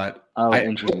 But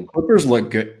interesting. Clippers look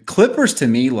good. Clippers to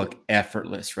me look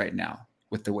effortless right now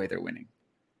with the way they're winning.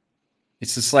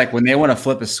 It's just like when they want to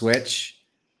flip a switch,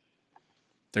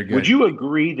 they're good. Would you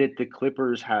agree that the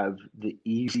Clippers have the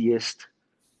easiest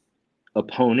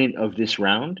opponent of this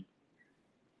round?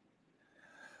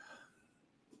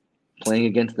 Playing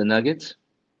against the Nuggets?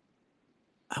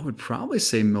 I would probably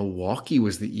say Milwaukee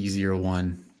was the easier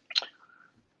one.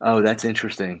 Oh, that's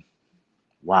interesting.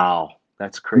 Wow.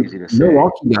 That's crazy to say.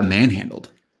 Milwaukee got manhandled.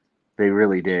 They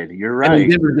really did. You're right. I mean,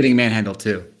 they were getting manhandled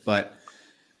too, but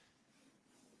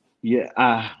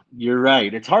yeah, you're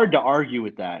right. It's hard to argue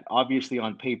with that. Obviously,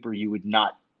 on paper, you would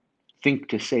not think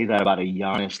to say that about a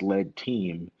Giannis-led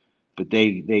team, but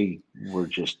they were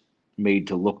just made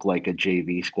to look like a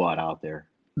JV squad out there.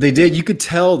 They did. You could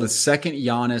tell the second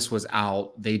Giannis was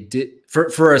out, they did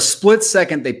for a split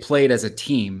second they played as a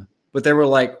team, but they were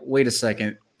like, wait a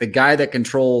second, the guy that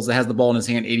has the ball in his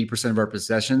hand 80% of our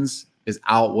possessions is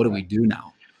out. What do we do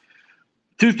now?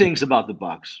 Two things about the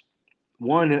Bucks.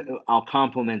 One, I'll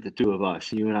compliment the two of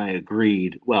us. You and I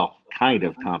agreed. Well, kind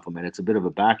of compliment. It's a bit of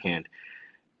a backhand.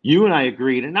 You and I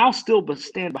agreed, and I'll still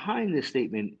stand behind this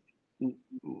statement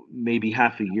maybe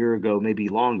half a year ago, maybe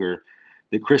longer,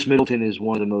 that Chris Middleton is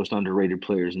one of the most underrated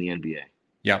players in the NBA.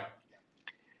 Yep.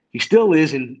 He still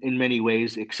is in many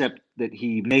ways, except that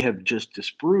he may have just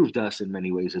disproved us in many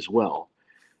ways as well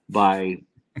by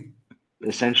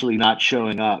essentially not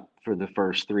showing up for the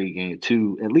first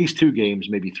at least 2 games,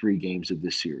 maybe 3 games of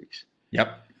this series.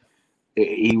 Yep.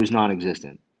 He was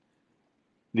non-existent.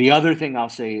 The other thing I'll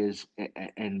say is,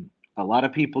 and a lot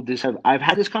of people I've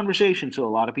had this conversation, so a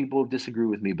lot of people disagree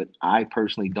with me, but I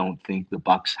personally don't think the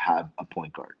Bucks have a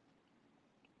point guard.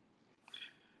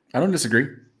 I don't disagree.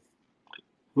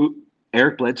 Who?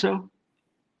 Eric Bledsoe?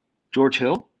 George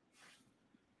Hill?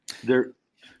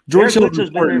 George Hill has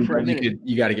been there for a minute.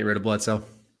 You got to get rid of Bledsoe.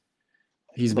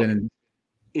 He's been in.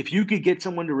 If you could get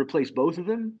someone to replace both of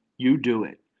them, you do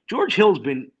it. George Hill's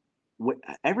been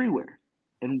everywhere.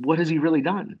 And what has he really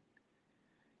done?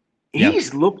 Yep.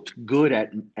 He's looked good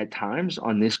at times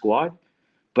on this squad,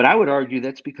 but I would argue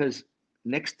that's because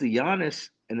next to Giannis,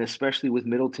 and especially with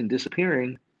Middleton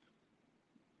disappearing,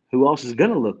 who else is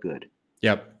going to look good?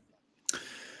 Yep.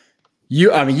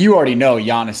 You already know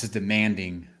Giannis is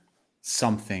demanding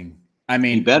something. I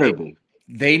mean, he better be.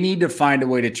 They need to find a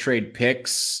way to trade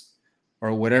picks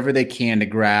or whatever they can to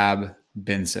grab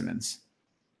Ben Simmons.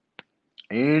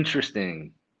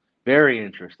 Interesting. Very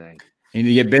interesting. You need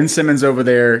to get Ben Simmons over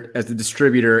there as the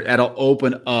distributor. That'll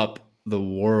open up the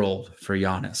world for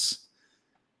Giannis.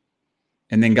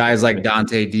 And then guys like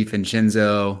Dante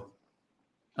DiVincenzo.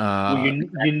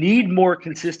 You need more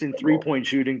consistent three-point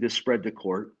shooting to spread the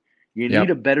court. You need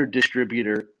a better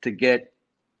distributor to get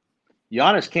 –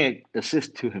 Giannis can't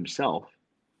assist to himself.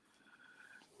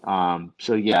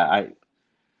 So, yeah,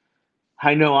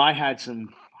 I know I had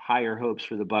some higher hopes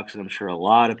for the Bucks, and I'm sure a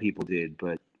lot of people did.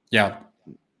 But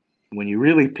when you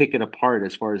really pick it apart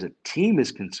as far as a team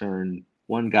is concerned,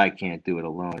 one guy can't do it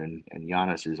alone, and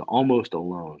Giannis is almost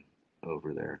alone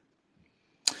over there.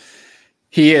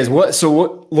 He is.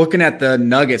 Looking at the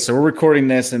Nuggets, so we're recording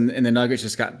this, and the Nuggets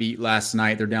just got beat last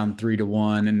night. They're down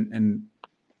 3-1, and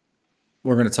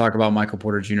we're going to talk about Michael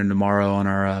Porter Jr. tomorrow on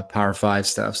our Power 5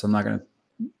 stuff, so I'm not going to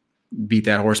beat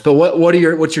that horse. But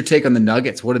what's your take on the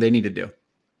Nuggets? What do they need to do?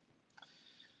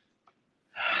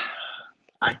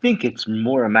 I think it's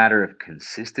more a matter of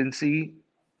consistency.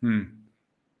 You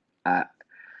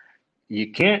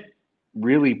can't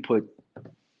really put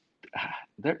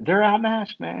they're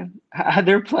outmatched, man.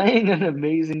 They're playing an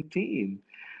amazing team.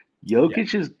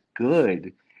 Jokic is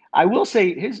good. I will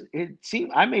say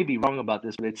I may be wrong about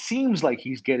this, but it seems like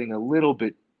he's getting a little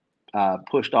bit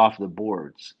pushed off the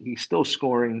boards. He's still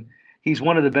scoring. He's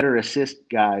one of the better assist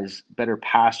guys, better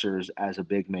passers as a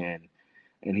big man,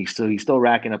 and he's still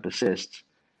racking up assists.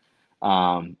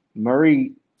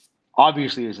 Murray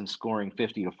obviously isn't scoring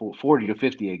 40 to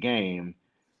 50 a game,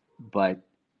 but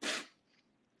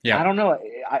I don't know.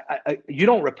 You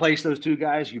don't replace those two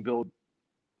guys. You build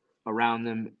around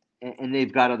them, and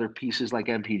they've got other pieces like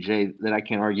MPJ that I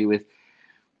can't argue with.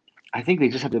 I think they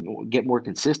just have to get more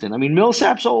consistent. I mean,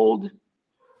 Millsap's old.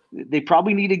 They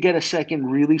probably need to get a second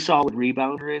really solid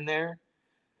rebounder in there,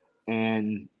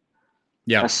 and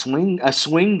a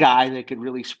swing guy that could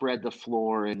really spread the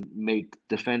floor and make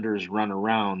defenders run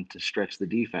around to stretch the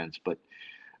defense. But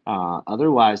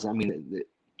otherwise, I mean,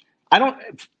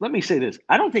 let me say this.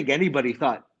 I don't think anybody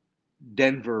thought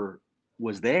Denver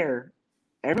was there.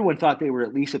 Everyone thought they were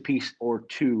at least a piece or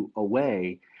two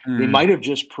away. They might have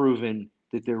just proven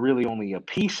that they're really only a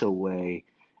piece away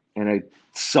and a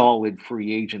solid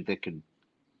free agent that could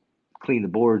clean the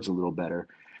boards a little better.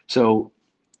 So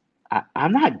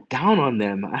I'm not down on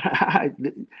them.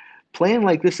 Playing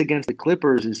like this against the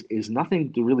Clippers is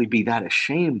nothing to really be that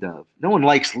ashamed of. No one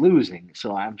likes losing,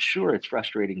 so I'm sure it's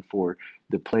frustrating for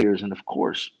the players and, of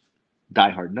course,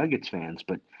 diehard Nuggets fans.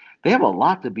 But they have a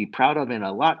lot to be proud of and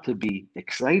a lot to be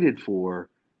excited for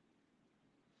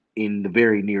in the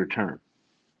very near term.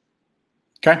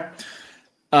 Okay.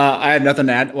 I have nothing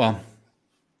to add. Well,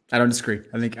 I don't disagree.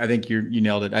 I think you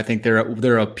nailed it. I think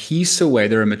they're a piece away.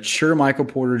 They're a mature Michael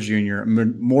Porter Jr.,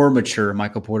 more mature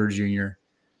Michael Porter Jr.,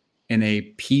 and a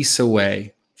piece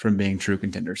away from being true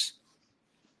contenders.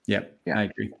 Yep, yeah. I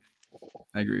agree.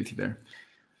 I agree with you there.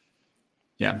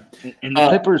 Yeah. And the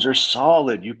Clippers are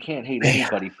solid. You can't hate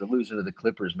anybody for losing to the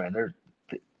Clippers, man.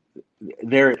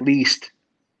 They're at least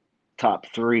top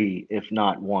 3, if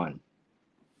not 1.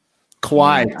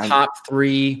 Kawhi, top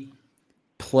 3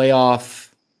 playoff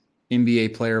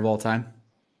NBA player of all time.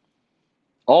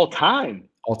 All time?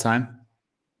 All time.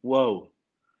 Whoa.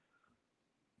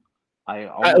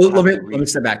 Let me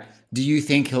step back. Do you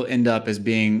think he'll end up as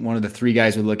being one of the 3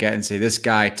 guys we look at and say, this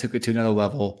guy took it to another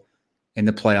level in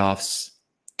the playoffs,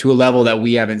 to a level that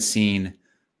we haven't seen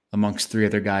amongst 3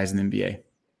 other guys in the NBA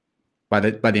by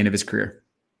the end of his career?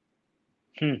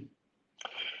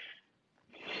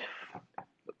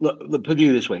 Look, put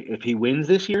it this way. If he wins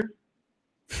this year,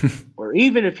 or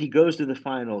even if he goes to the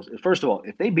finals, first of all,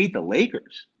 if they beat the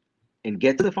Lakers and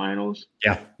get to the finals,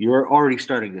 you're already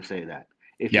starting to say that.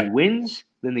 If he wins,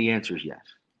 then the answer is yes.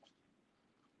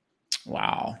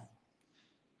 Wow.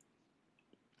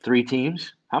 3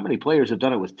 teams? How many players have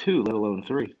done it with 2, let alone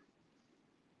 3?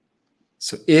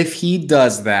 So if he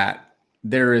does that,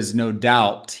 there is no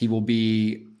doubt he will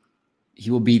be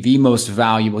the most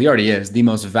valuable. He already is the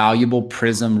most valuable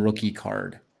Prism rookie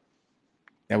card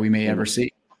that we may ever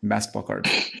see in basketball cards.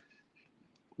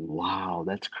 Wow,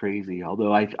 that's crazy.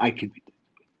 Although I could.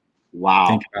 Wow.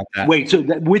 Think about that. Wait, so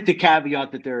with the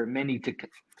caveat that there are many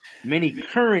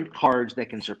current cards that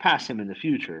can surpass him in the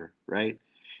future, right?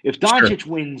 If Doncic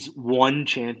wins 1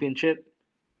 championship,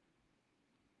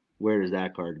 where does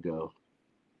that card go?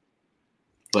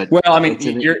 But well, I mean,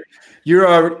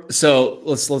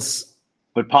 let's.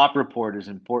 But Pop Report is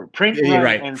important. Print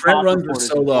runs are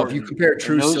so low. If you compare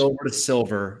true silver to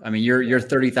silver, I mean, you're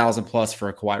 30,000 plus for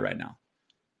a Kawhi right now.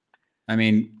 I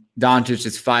mean, Doncic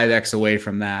is 5x away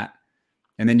from that.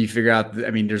 And then you figure out,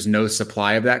 there's no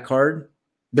supply of that card.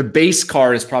 The base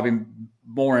card is probably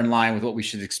more in line with what we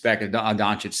should expect a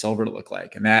Doncic silver to look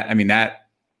like. And that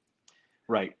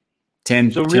right.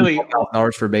 10, so really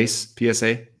 $10 for base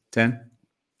PSA 10.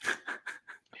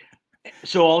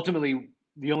 So ultimately,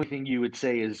 the only thing you would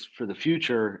say is for the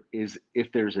future is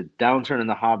if there's a downturn in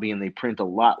the hobby and they print a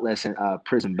lot less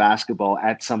Prism basketball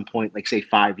at some point, like say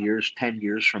 5 years, 10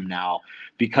 years from now,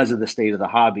 because of the state of the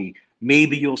hobby,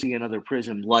 maybe you'll see another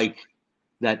Prism like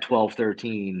that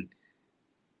 12-13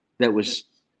 that was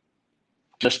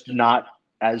just not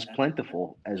as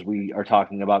plentiful as we are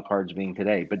talking about cards being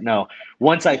today. But no,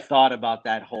 once I thought about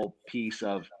that whole piece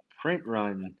of print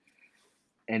run,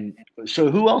 and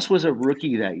so who else was a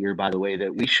rookie that year, by the way,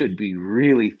 that we should be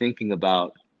really thinking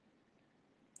about?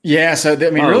 Yeah, so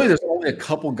really there's only a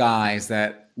couple guys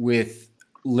that with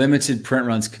limited print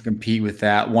runs can compete with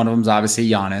that. One of them is obviously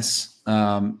Giannis,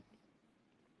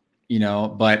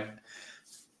 but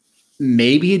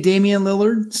maybe a Damian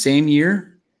Lillard, same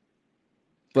year.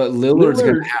 But Lillard's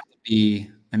going to have to be,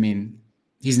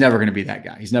 he's never going to be that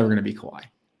guy. He's never going to be Kawhi.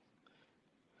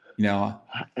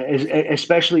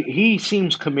 Especially he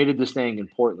seems committed to staying in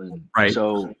Portland. Right.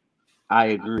 So I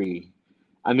agree.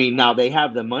 Now they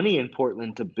have the money in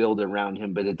Portland to build around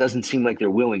him, but it doesn't seem like they're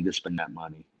willing to spend that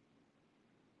money.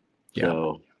 Yeah.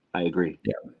 So I agree.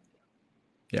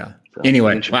 Yeah. So,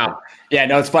 anyway, wow. Yeah,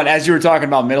 no, it's fun. As you were talking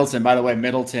about Middleton, by the way,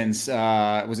 Middleton's,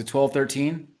 was it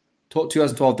 12-13?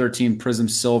 2012-13 Prism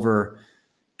Silver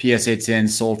PSA 10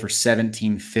 sold for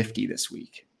 $1,750 this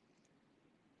week.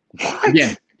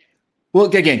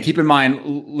 What? Again, keep in mind,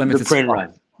 limited supply.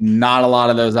 Not a lot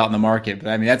of those out in the market,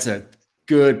 but that's a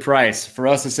good price. For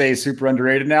us to say super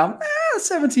underrated now,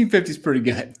 $1,750 is pretty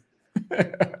good.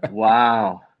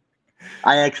 Wow.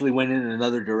 I actually went in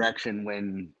another direction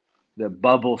when the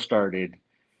bubble started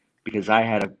because I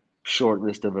had a short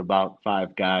list of about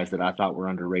 5 guys that I thought were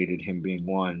underrated, him being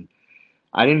one.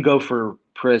 I didn't go for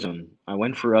Prism. I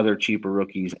went for other cheaper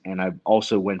rookies, and I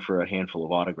also went for a handful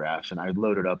of autographs, and I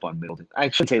loaded up on Middleton. I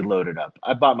shouldn't say loaded up.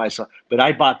 I bought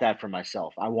that for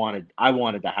myself. I wanted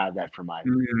to have that for my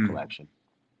collection.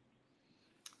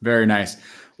 Very nice.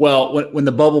 Well, when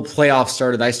the bubble playoff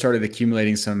started, I started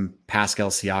accumulating some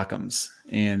Pascal Siakams,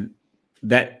 and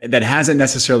that hasn't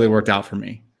necessarily worked out for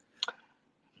me.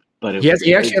 But he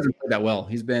actually hasn't played that well.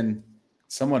 He's been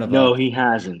somewhat of no, he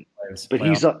hasn't. But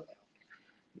he's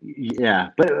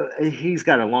he's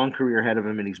got a long career ahead of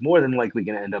him, and he's more than likely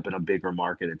going to end up in a bigger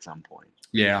market at some point.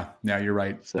 Yeah, you're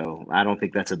right. So I don't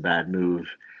think that's a bad move,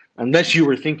 unless you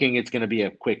were thinking it's going to be a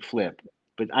quick flip.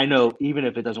 But I know even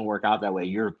if it doesn't work out that way,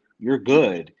 you're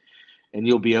good, and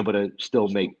you'll be able to still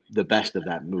make the best of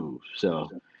that move. So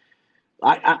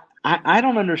I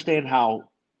don't understand how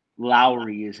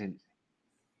Lowry isn't.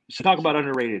 So talk about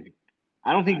underrated.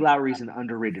 I don't think Lowry's an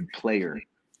underrated player,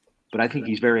 but I think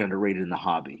he's very underrated in the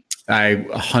hobby. I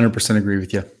 100% agree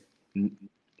with you.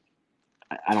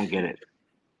 I don't get it.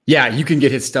 Yeah, you can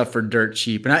get his stuff for dirt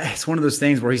cheap, and it's one of those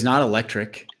things where he's not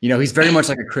electric. You know, he's very much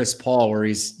like a Chris Paul, where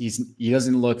he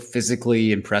doesn't look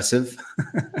physically impressive.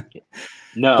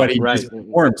 No, but he right. just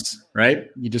performs, right?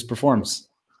 He just performs.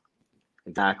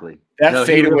 Exactly. That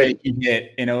fadeaway he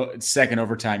hit in second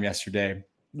overtime yesterday.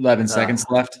 11 seconds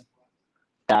left.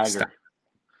 Dagger.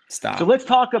 Stop. So let's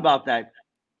talk about that.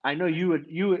 I know you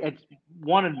had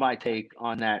wanted my take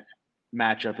on that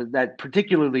matchup, that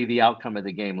particularly the outcome of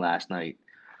the game last night.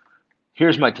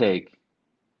 Here's my take.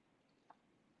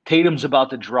 Tatum's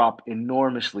about to drop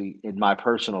enormously in my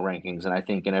personal rankings, and I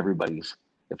think in everybody's,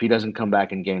 if he doesn't come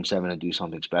back in Game 7 and do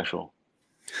something special.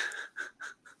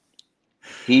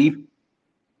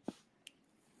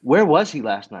 Where was he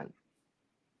last night?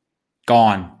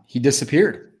 Gone. He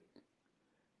disappeared.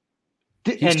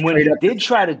 And when he did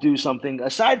try to do something,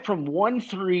 aside from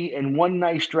 1-3 and one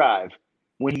nice drive,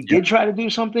 when he did try to do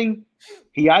something,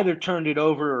 he either turned it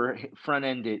over or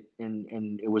front-ended,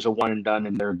 and it was a one and done,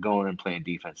 and they're going and playing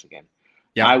defense again.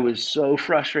 Yeah. I was so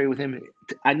frustrated with him.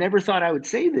 I never thought I would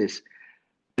say this.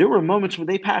 There were moments where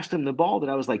they passed him the ball that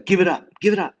I was like, give it up.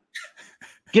 Get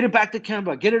it back to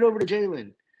Kemba. Get it over to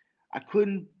Jalen. I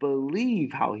couldn't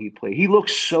believe how he played. He looked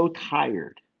so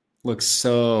tired. Looks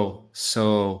so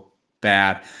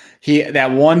bad.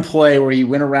 That one play where he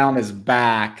went around his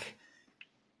back,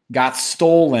 got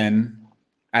stolen.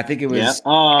 I think it was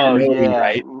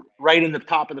right in the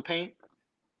top of the paint.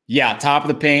 Yeah, top of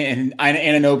the paint, and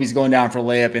Anunoby's going down for a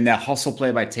layup, and that hustle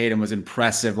play by Tatum was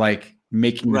impressive, like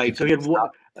making right. So he had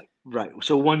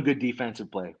one good defensive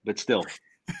play, but still.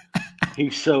 He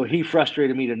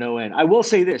frustrated me to no end. I will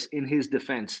say this in his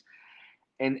defense,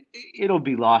 and it'll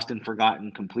be lost and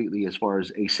forgotten completely as far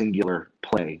as a singular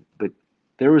play, but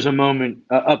there was a moment,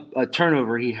 a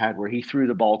turnover he had where he threw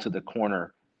the ball to the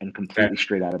corner and completely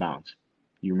straight out of bounds.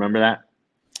 You remember that?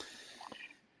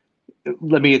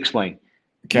 Let me explain.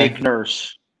 Okay. Nick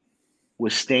Nurse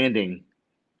was standing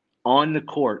on the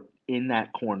court in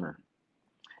that corner.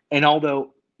 And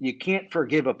although you can't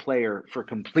forgive a player for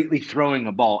completely throwing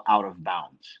a ball out of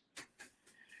bounds,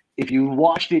 if you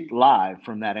watched it live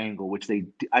from that angle, which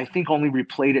I think only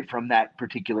replayed it from that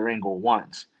particular angle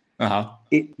once,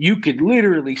 you could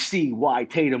literally see why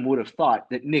Tatum would have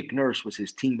thought that Nick Nurse was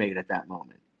his teammate at that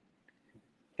moment.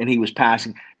 And he was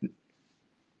passing.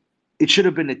 It should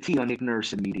have been a tee on Nick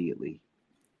Nurse immediately.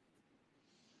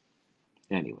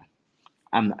 Anyway,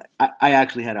 I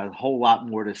actually had a whole lot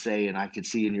more to say, and I could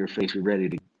see in your face you're ready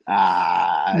to.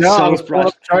 I'm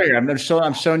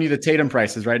showing you the Tatum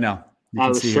prices right now. I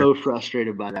was so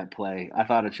frustrated by that play. I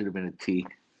thought it should have been a tee.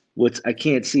 I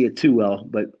can't see it too well,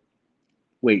 but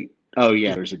wait. Oh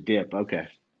yeah, there's a dip. Okay.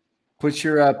 Put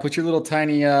your little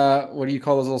tiny what do you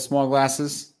call those little small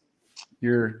glasses?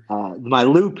 My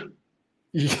loop.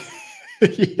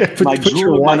 Put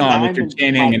your one on with your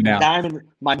chain hanging down.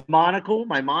 My monocle.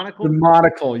 The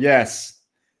monocle, yes.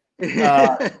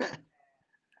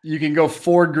 You can go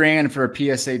 $4,000 for a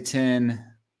PSA 10,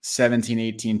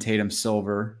 17-18 Tatum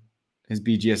silver. His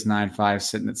BGS 9.5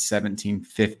 sitting at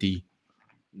 $1,750.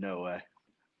 No way.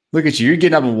 Look at you. You're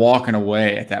getting up and walking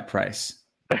away at that price.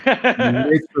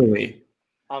 Literally.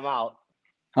 I'm out.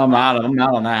 I'm out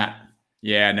on that.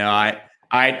 Yeah, no,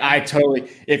 I totally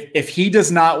if he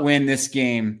does not win this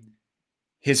game,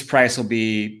 his price will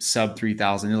be sub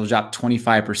 3,000. It'll drop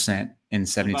 25% in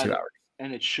 72 hours.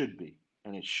 And it should be.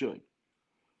 And it should.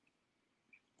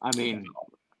 I mean,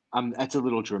 that's a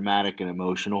little dramatic and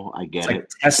emotional. I get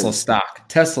it. Tesla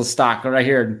stock right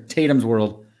here in Tatum's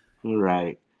world.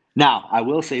 Right. Now, I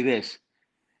will say this.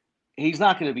 He's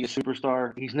not going to be a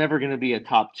superstar. He's never going to be a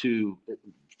top 2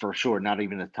 for sure, not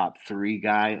even a top 3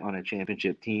 guy on a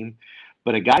championship team.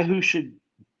 But a guy who should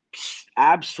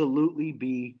absolutely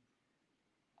be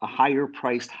a higher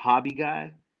priced hobby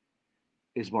guy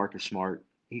is Marcus Smart.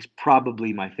 He's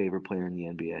probably my favorite player in the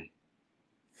NBA.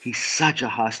 He's such a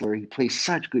hustler. He plays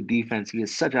such good defense. He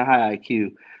has such a high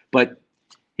IQ, but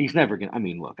he's never going to – I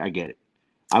mean, look, I get it.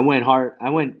 I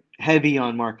went heavy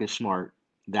on Marcus Smart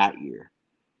that year.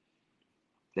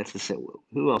 That's the same.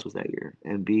 Who else was that year?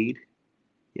 Embiid.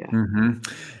 Yeah.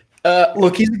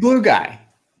 Look, he's a glue guy.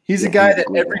 He's a guy he's a that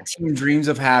glue every guy. team dreams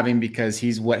of having because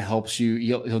he's what helps you.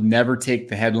 He'll never take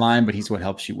the headline, but he's what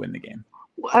helps you win the game.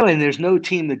 Well, and there's no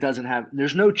team that doesn't have.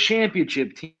 There's no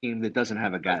championship team that doesn't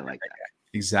have a guy like that.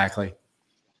 Exactly.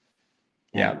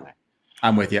 Yeah, Anyway.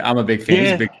 I'm with you. I'm a big fan.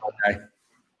 He's a big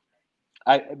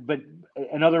guy. But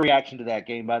another reaction to that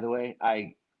game, by the way,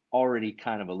 I already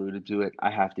kind of alluded to it. I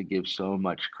have to give so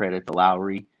much credit to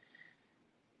Lowry.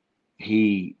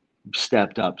 He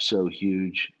stepped up so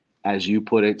huge. As you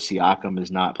put it, Siakam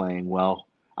is not playing well.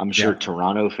 I'm sure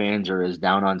Toronto fans are as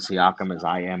down on Siakam as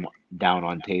I am down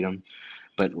on Tatum.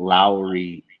 But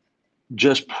Lowry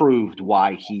just proved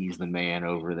why he's the man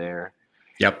over there.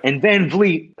 Yep. And Van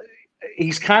Vliet,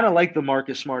 he's kind of like the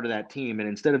Marcus Smart of that team. And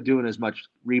instead of doing as much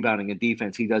rebounding and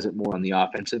defense, he does it more on the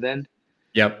offensive end.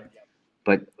 Yep.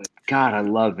 But God, I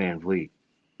love Van Vliet.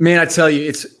 Man, I tell you,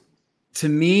 it's to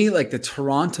me like the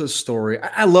Toronto story.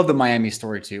 I love the Miami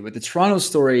story too, but the Toronto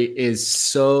story is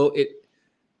so it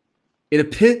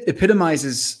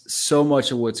epitomizes so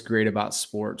much of what's great about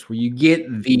sports, where you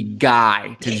get the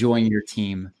guy to join your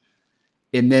team,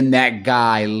 and then that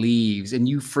guy leaves, and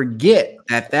you forget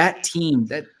that team,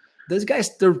 that those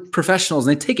guys, they're professionals,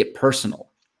 and they take it personal,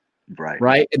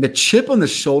 right? And the chip on the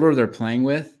shoulder they're playing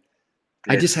with,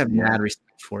 I just have mad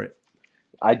respect for it.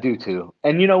 I do too.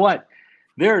 And you know what?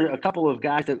 There are a couple of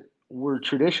guys that were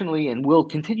traditionally and will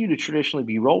continue to traditionally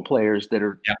be role players that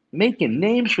are making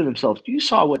names for themselves. You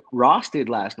saw what Ross did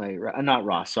last night. Not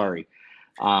Ross, sorry.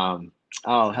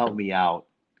 Help me out.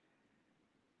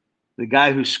 The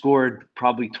guy who scored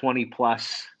probably 20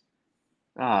 plus.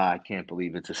 I can't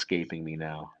believe it's escaping me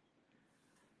now.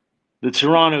 The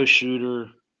Toronto shooter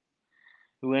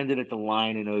who ended at the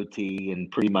line in OT and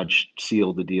pretty much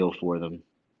sealed the deal for them.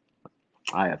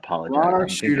 I apologize. Toronto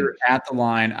shooter at the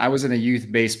line. I was in a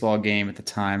youth baseball game at the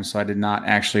time, so I did not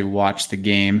actually watch the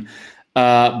game.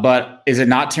 But is it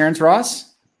not Terrence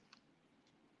Ross?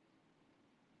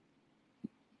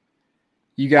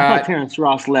 You got Terrence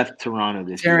Ross left Toronto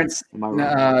this year. Am I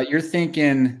right? You're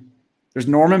thinking there's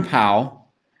Norman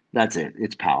Powell. That's it.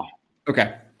 It's Powell.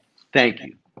 Okay. Thank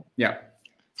you. Yeah.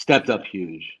 Stepped up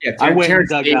huge. Yeah,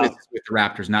 Terrence Davis is with the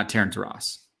Raptors, not Terrence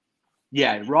Ross.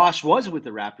 Yeah, Ross was with the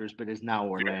Raptors, but is now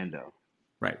Orlando.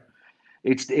 Right.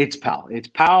 It's Powell. It's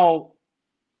Powell.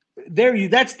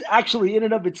 That's actually in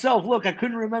and of itself. Look, I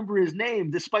couldn't remember his name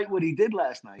despite what he did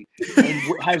last night,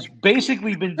 and has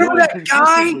basically been doing that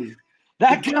consistently. Guy?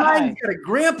 That guy. He's got a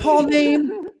grandpa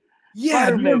name.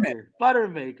 Yeah,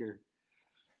 Buttermaker.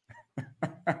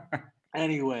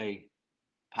 Anyway,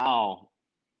 Powell.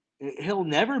 He'll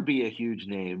never be a huge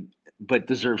name, but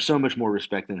deserves so much more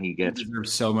respect than he gets. He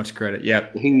deserves so much credit.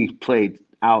 Yep. He played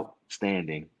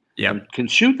outstanding. Yep. Can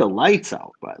shoot the lights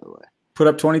out, by the way. Put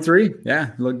up 23.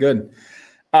 Yeah, look good.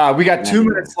 We got 2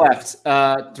 minutes left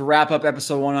to wrap up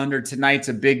episode 100. Tonight's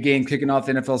a big game kicking off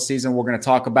the NFL season. We're going to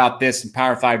talk about this in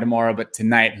Power 5 tomorrow, but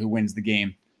tonight, who wins the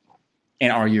game?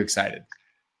 And are you excited?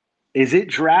 Is it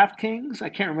DraftKings? I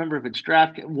can't remember if it's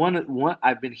DraftKings. One,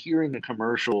 I've been hearing a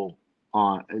commercial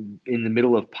in the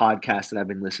middle of podcasts that I've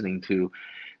been listening to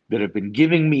that have been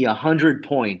giving me 100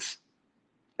 points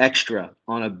extra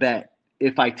on a bet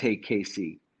if I take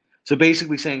KC. So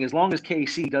basically saying as long as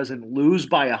KC doesn't lose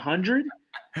by 100,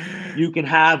 you can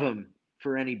have them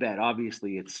for any bet.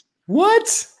 Obviously, it's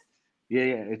what?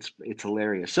 Yeah, it's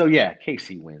hilarious. So yeah,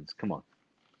 KC wins. Come on.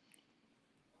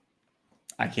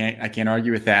 I can't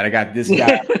argue with that. I got this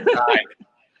guy.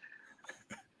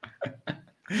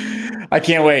 I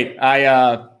can't wait.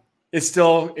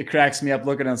 It cracks me up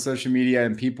looking on social media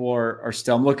and people are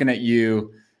still, I'm looking at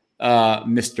you,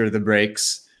 Mr. The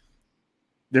Breaks.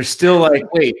 They're still like,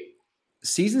 wait,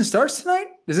 season starts tonight?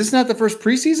 Is this not the first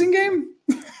preseason game?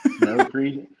 No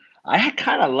preseason. I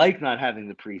kind of like not having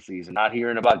the preseason, not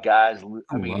hearing about guys.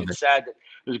 I mean, it's sad that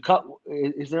there's a couple.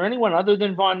 Is there anyone other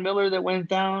than Von Miller that went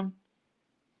down?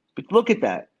 But look at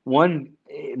that.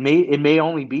 It may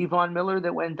only be Von Miller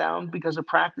that went down because of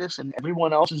practice, and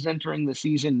everyone else is entering the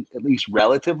season at least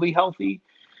relatively healthy.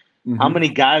 Mm-hmm. How many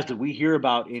guys did we hear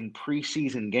about in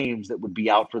preseason games that would be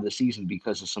out for the season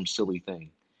because of some silly thing?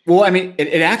 Well, I mean,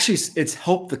 it's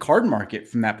helped the card market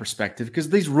from that perspective because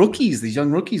these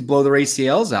young rookies blow their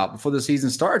ACLs out before the season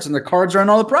starts, and their cards are on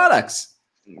all the products.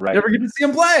 Right. Never get to see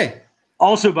them play.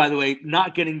 Also, by the way,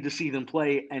 not getting to see them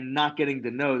play and not getting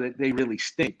to know that they really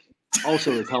stink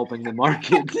also is helping the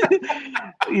market.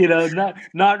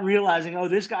 Not realizing,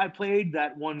 this guy played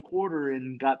that one quarter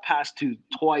and got passed to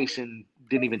twice and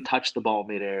didn't even touch the ball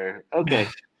midair. Okay,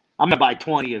 I'm going to buy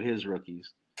 20 of his rookies.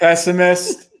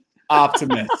 Pessimist,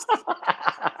 optimist.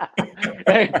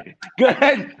 Hey, go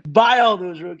ahead, buy all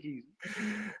those rookies.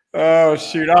 Oh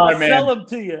shoot! All right, man. Sell them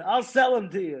to you. I'll sell them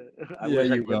to you. I Yeah,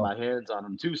 wish I you could get will. my hands on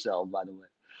them to sell, by the way.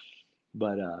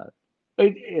 But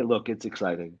look, it's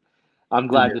exciting. I'm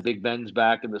glad that Big Ben's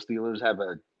back and the Steelers have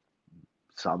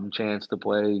some chance to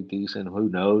play decent. Who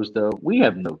knows, though? We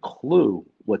have no clue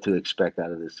what to expect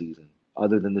out of this season,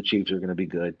 other than the Chiefs are going to be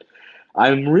good.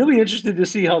 I'm really interested to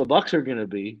see how the Bucs are going to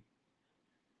be.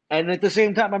 And at the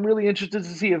same time, I'm really interested to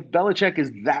see if Belichick is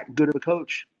that good of a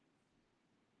coach.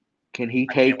 Can he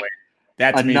take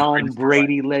a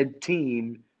non-Brady-led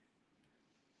team?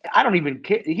 I don't even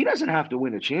care. He doesn't have to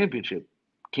win a championship.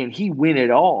 Can he win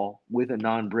it all with a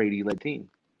non-Brady-led team?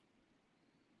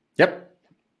 Yep.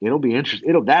 It'll be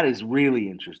interesting. That is really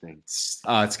interesting. It's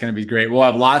going to be great. We'll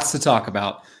have lots to talk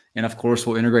about. And, of course,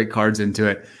 we'll integrate cards into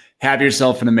it. Have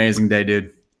yourself an amazing day,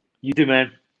 dude. You too,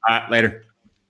 man. All right, later.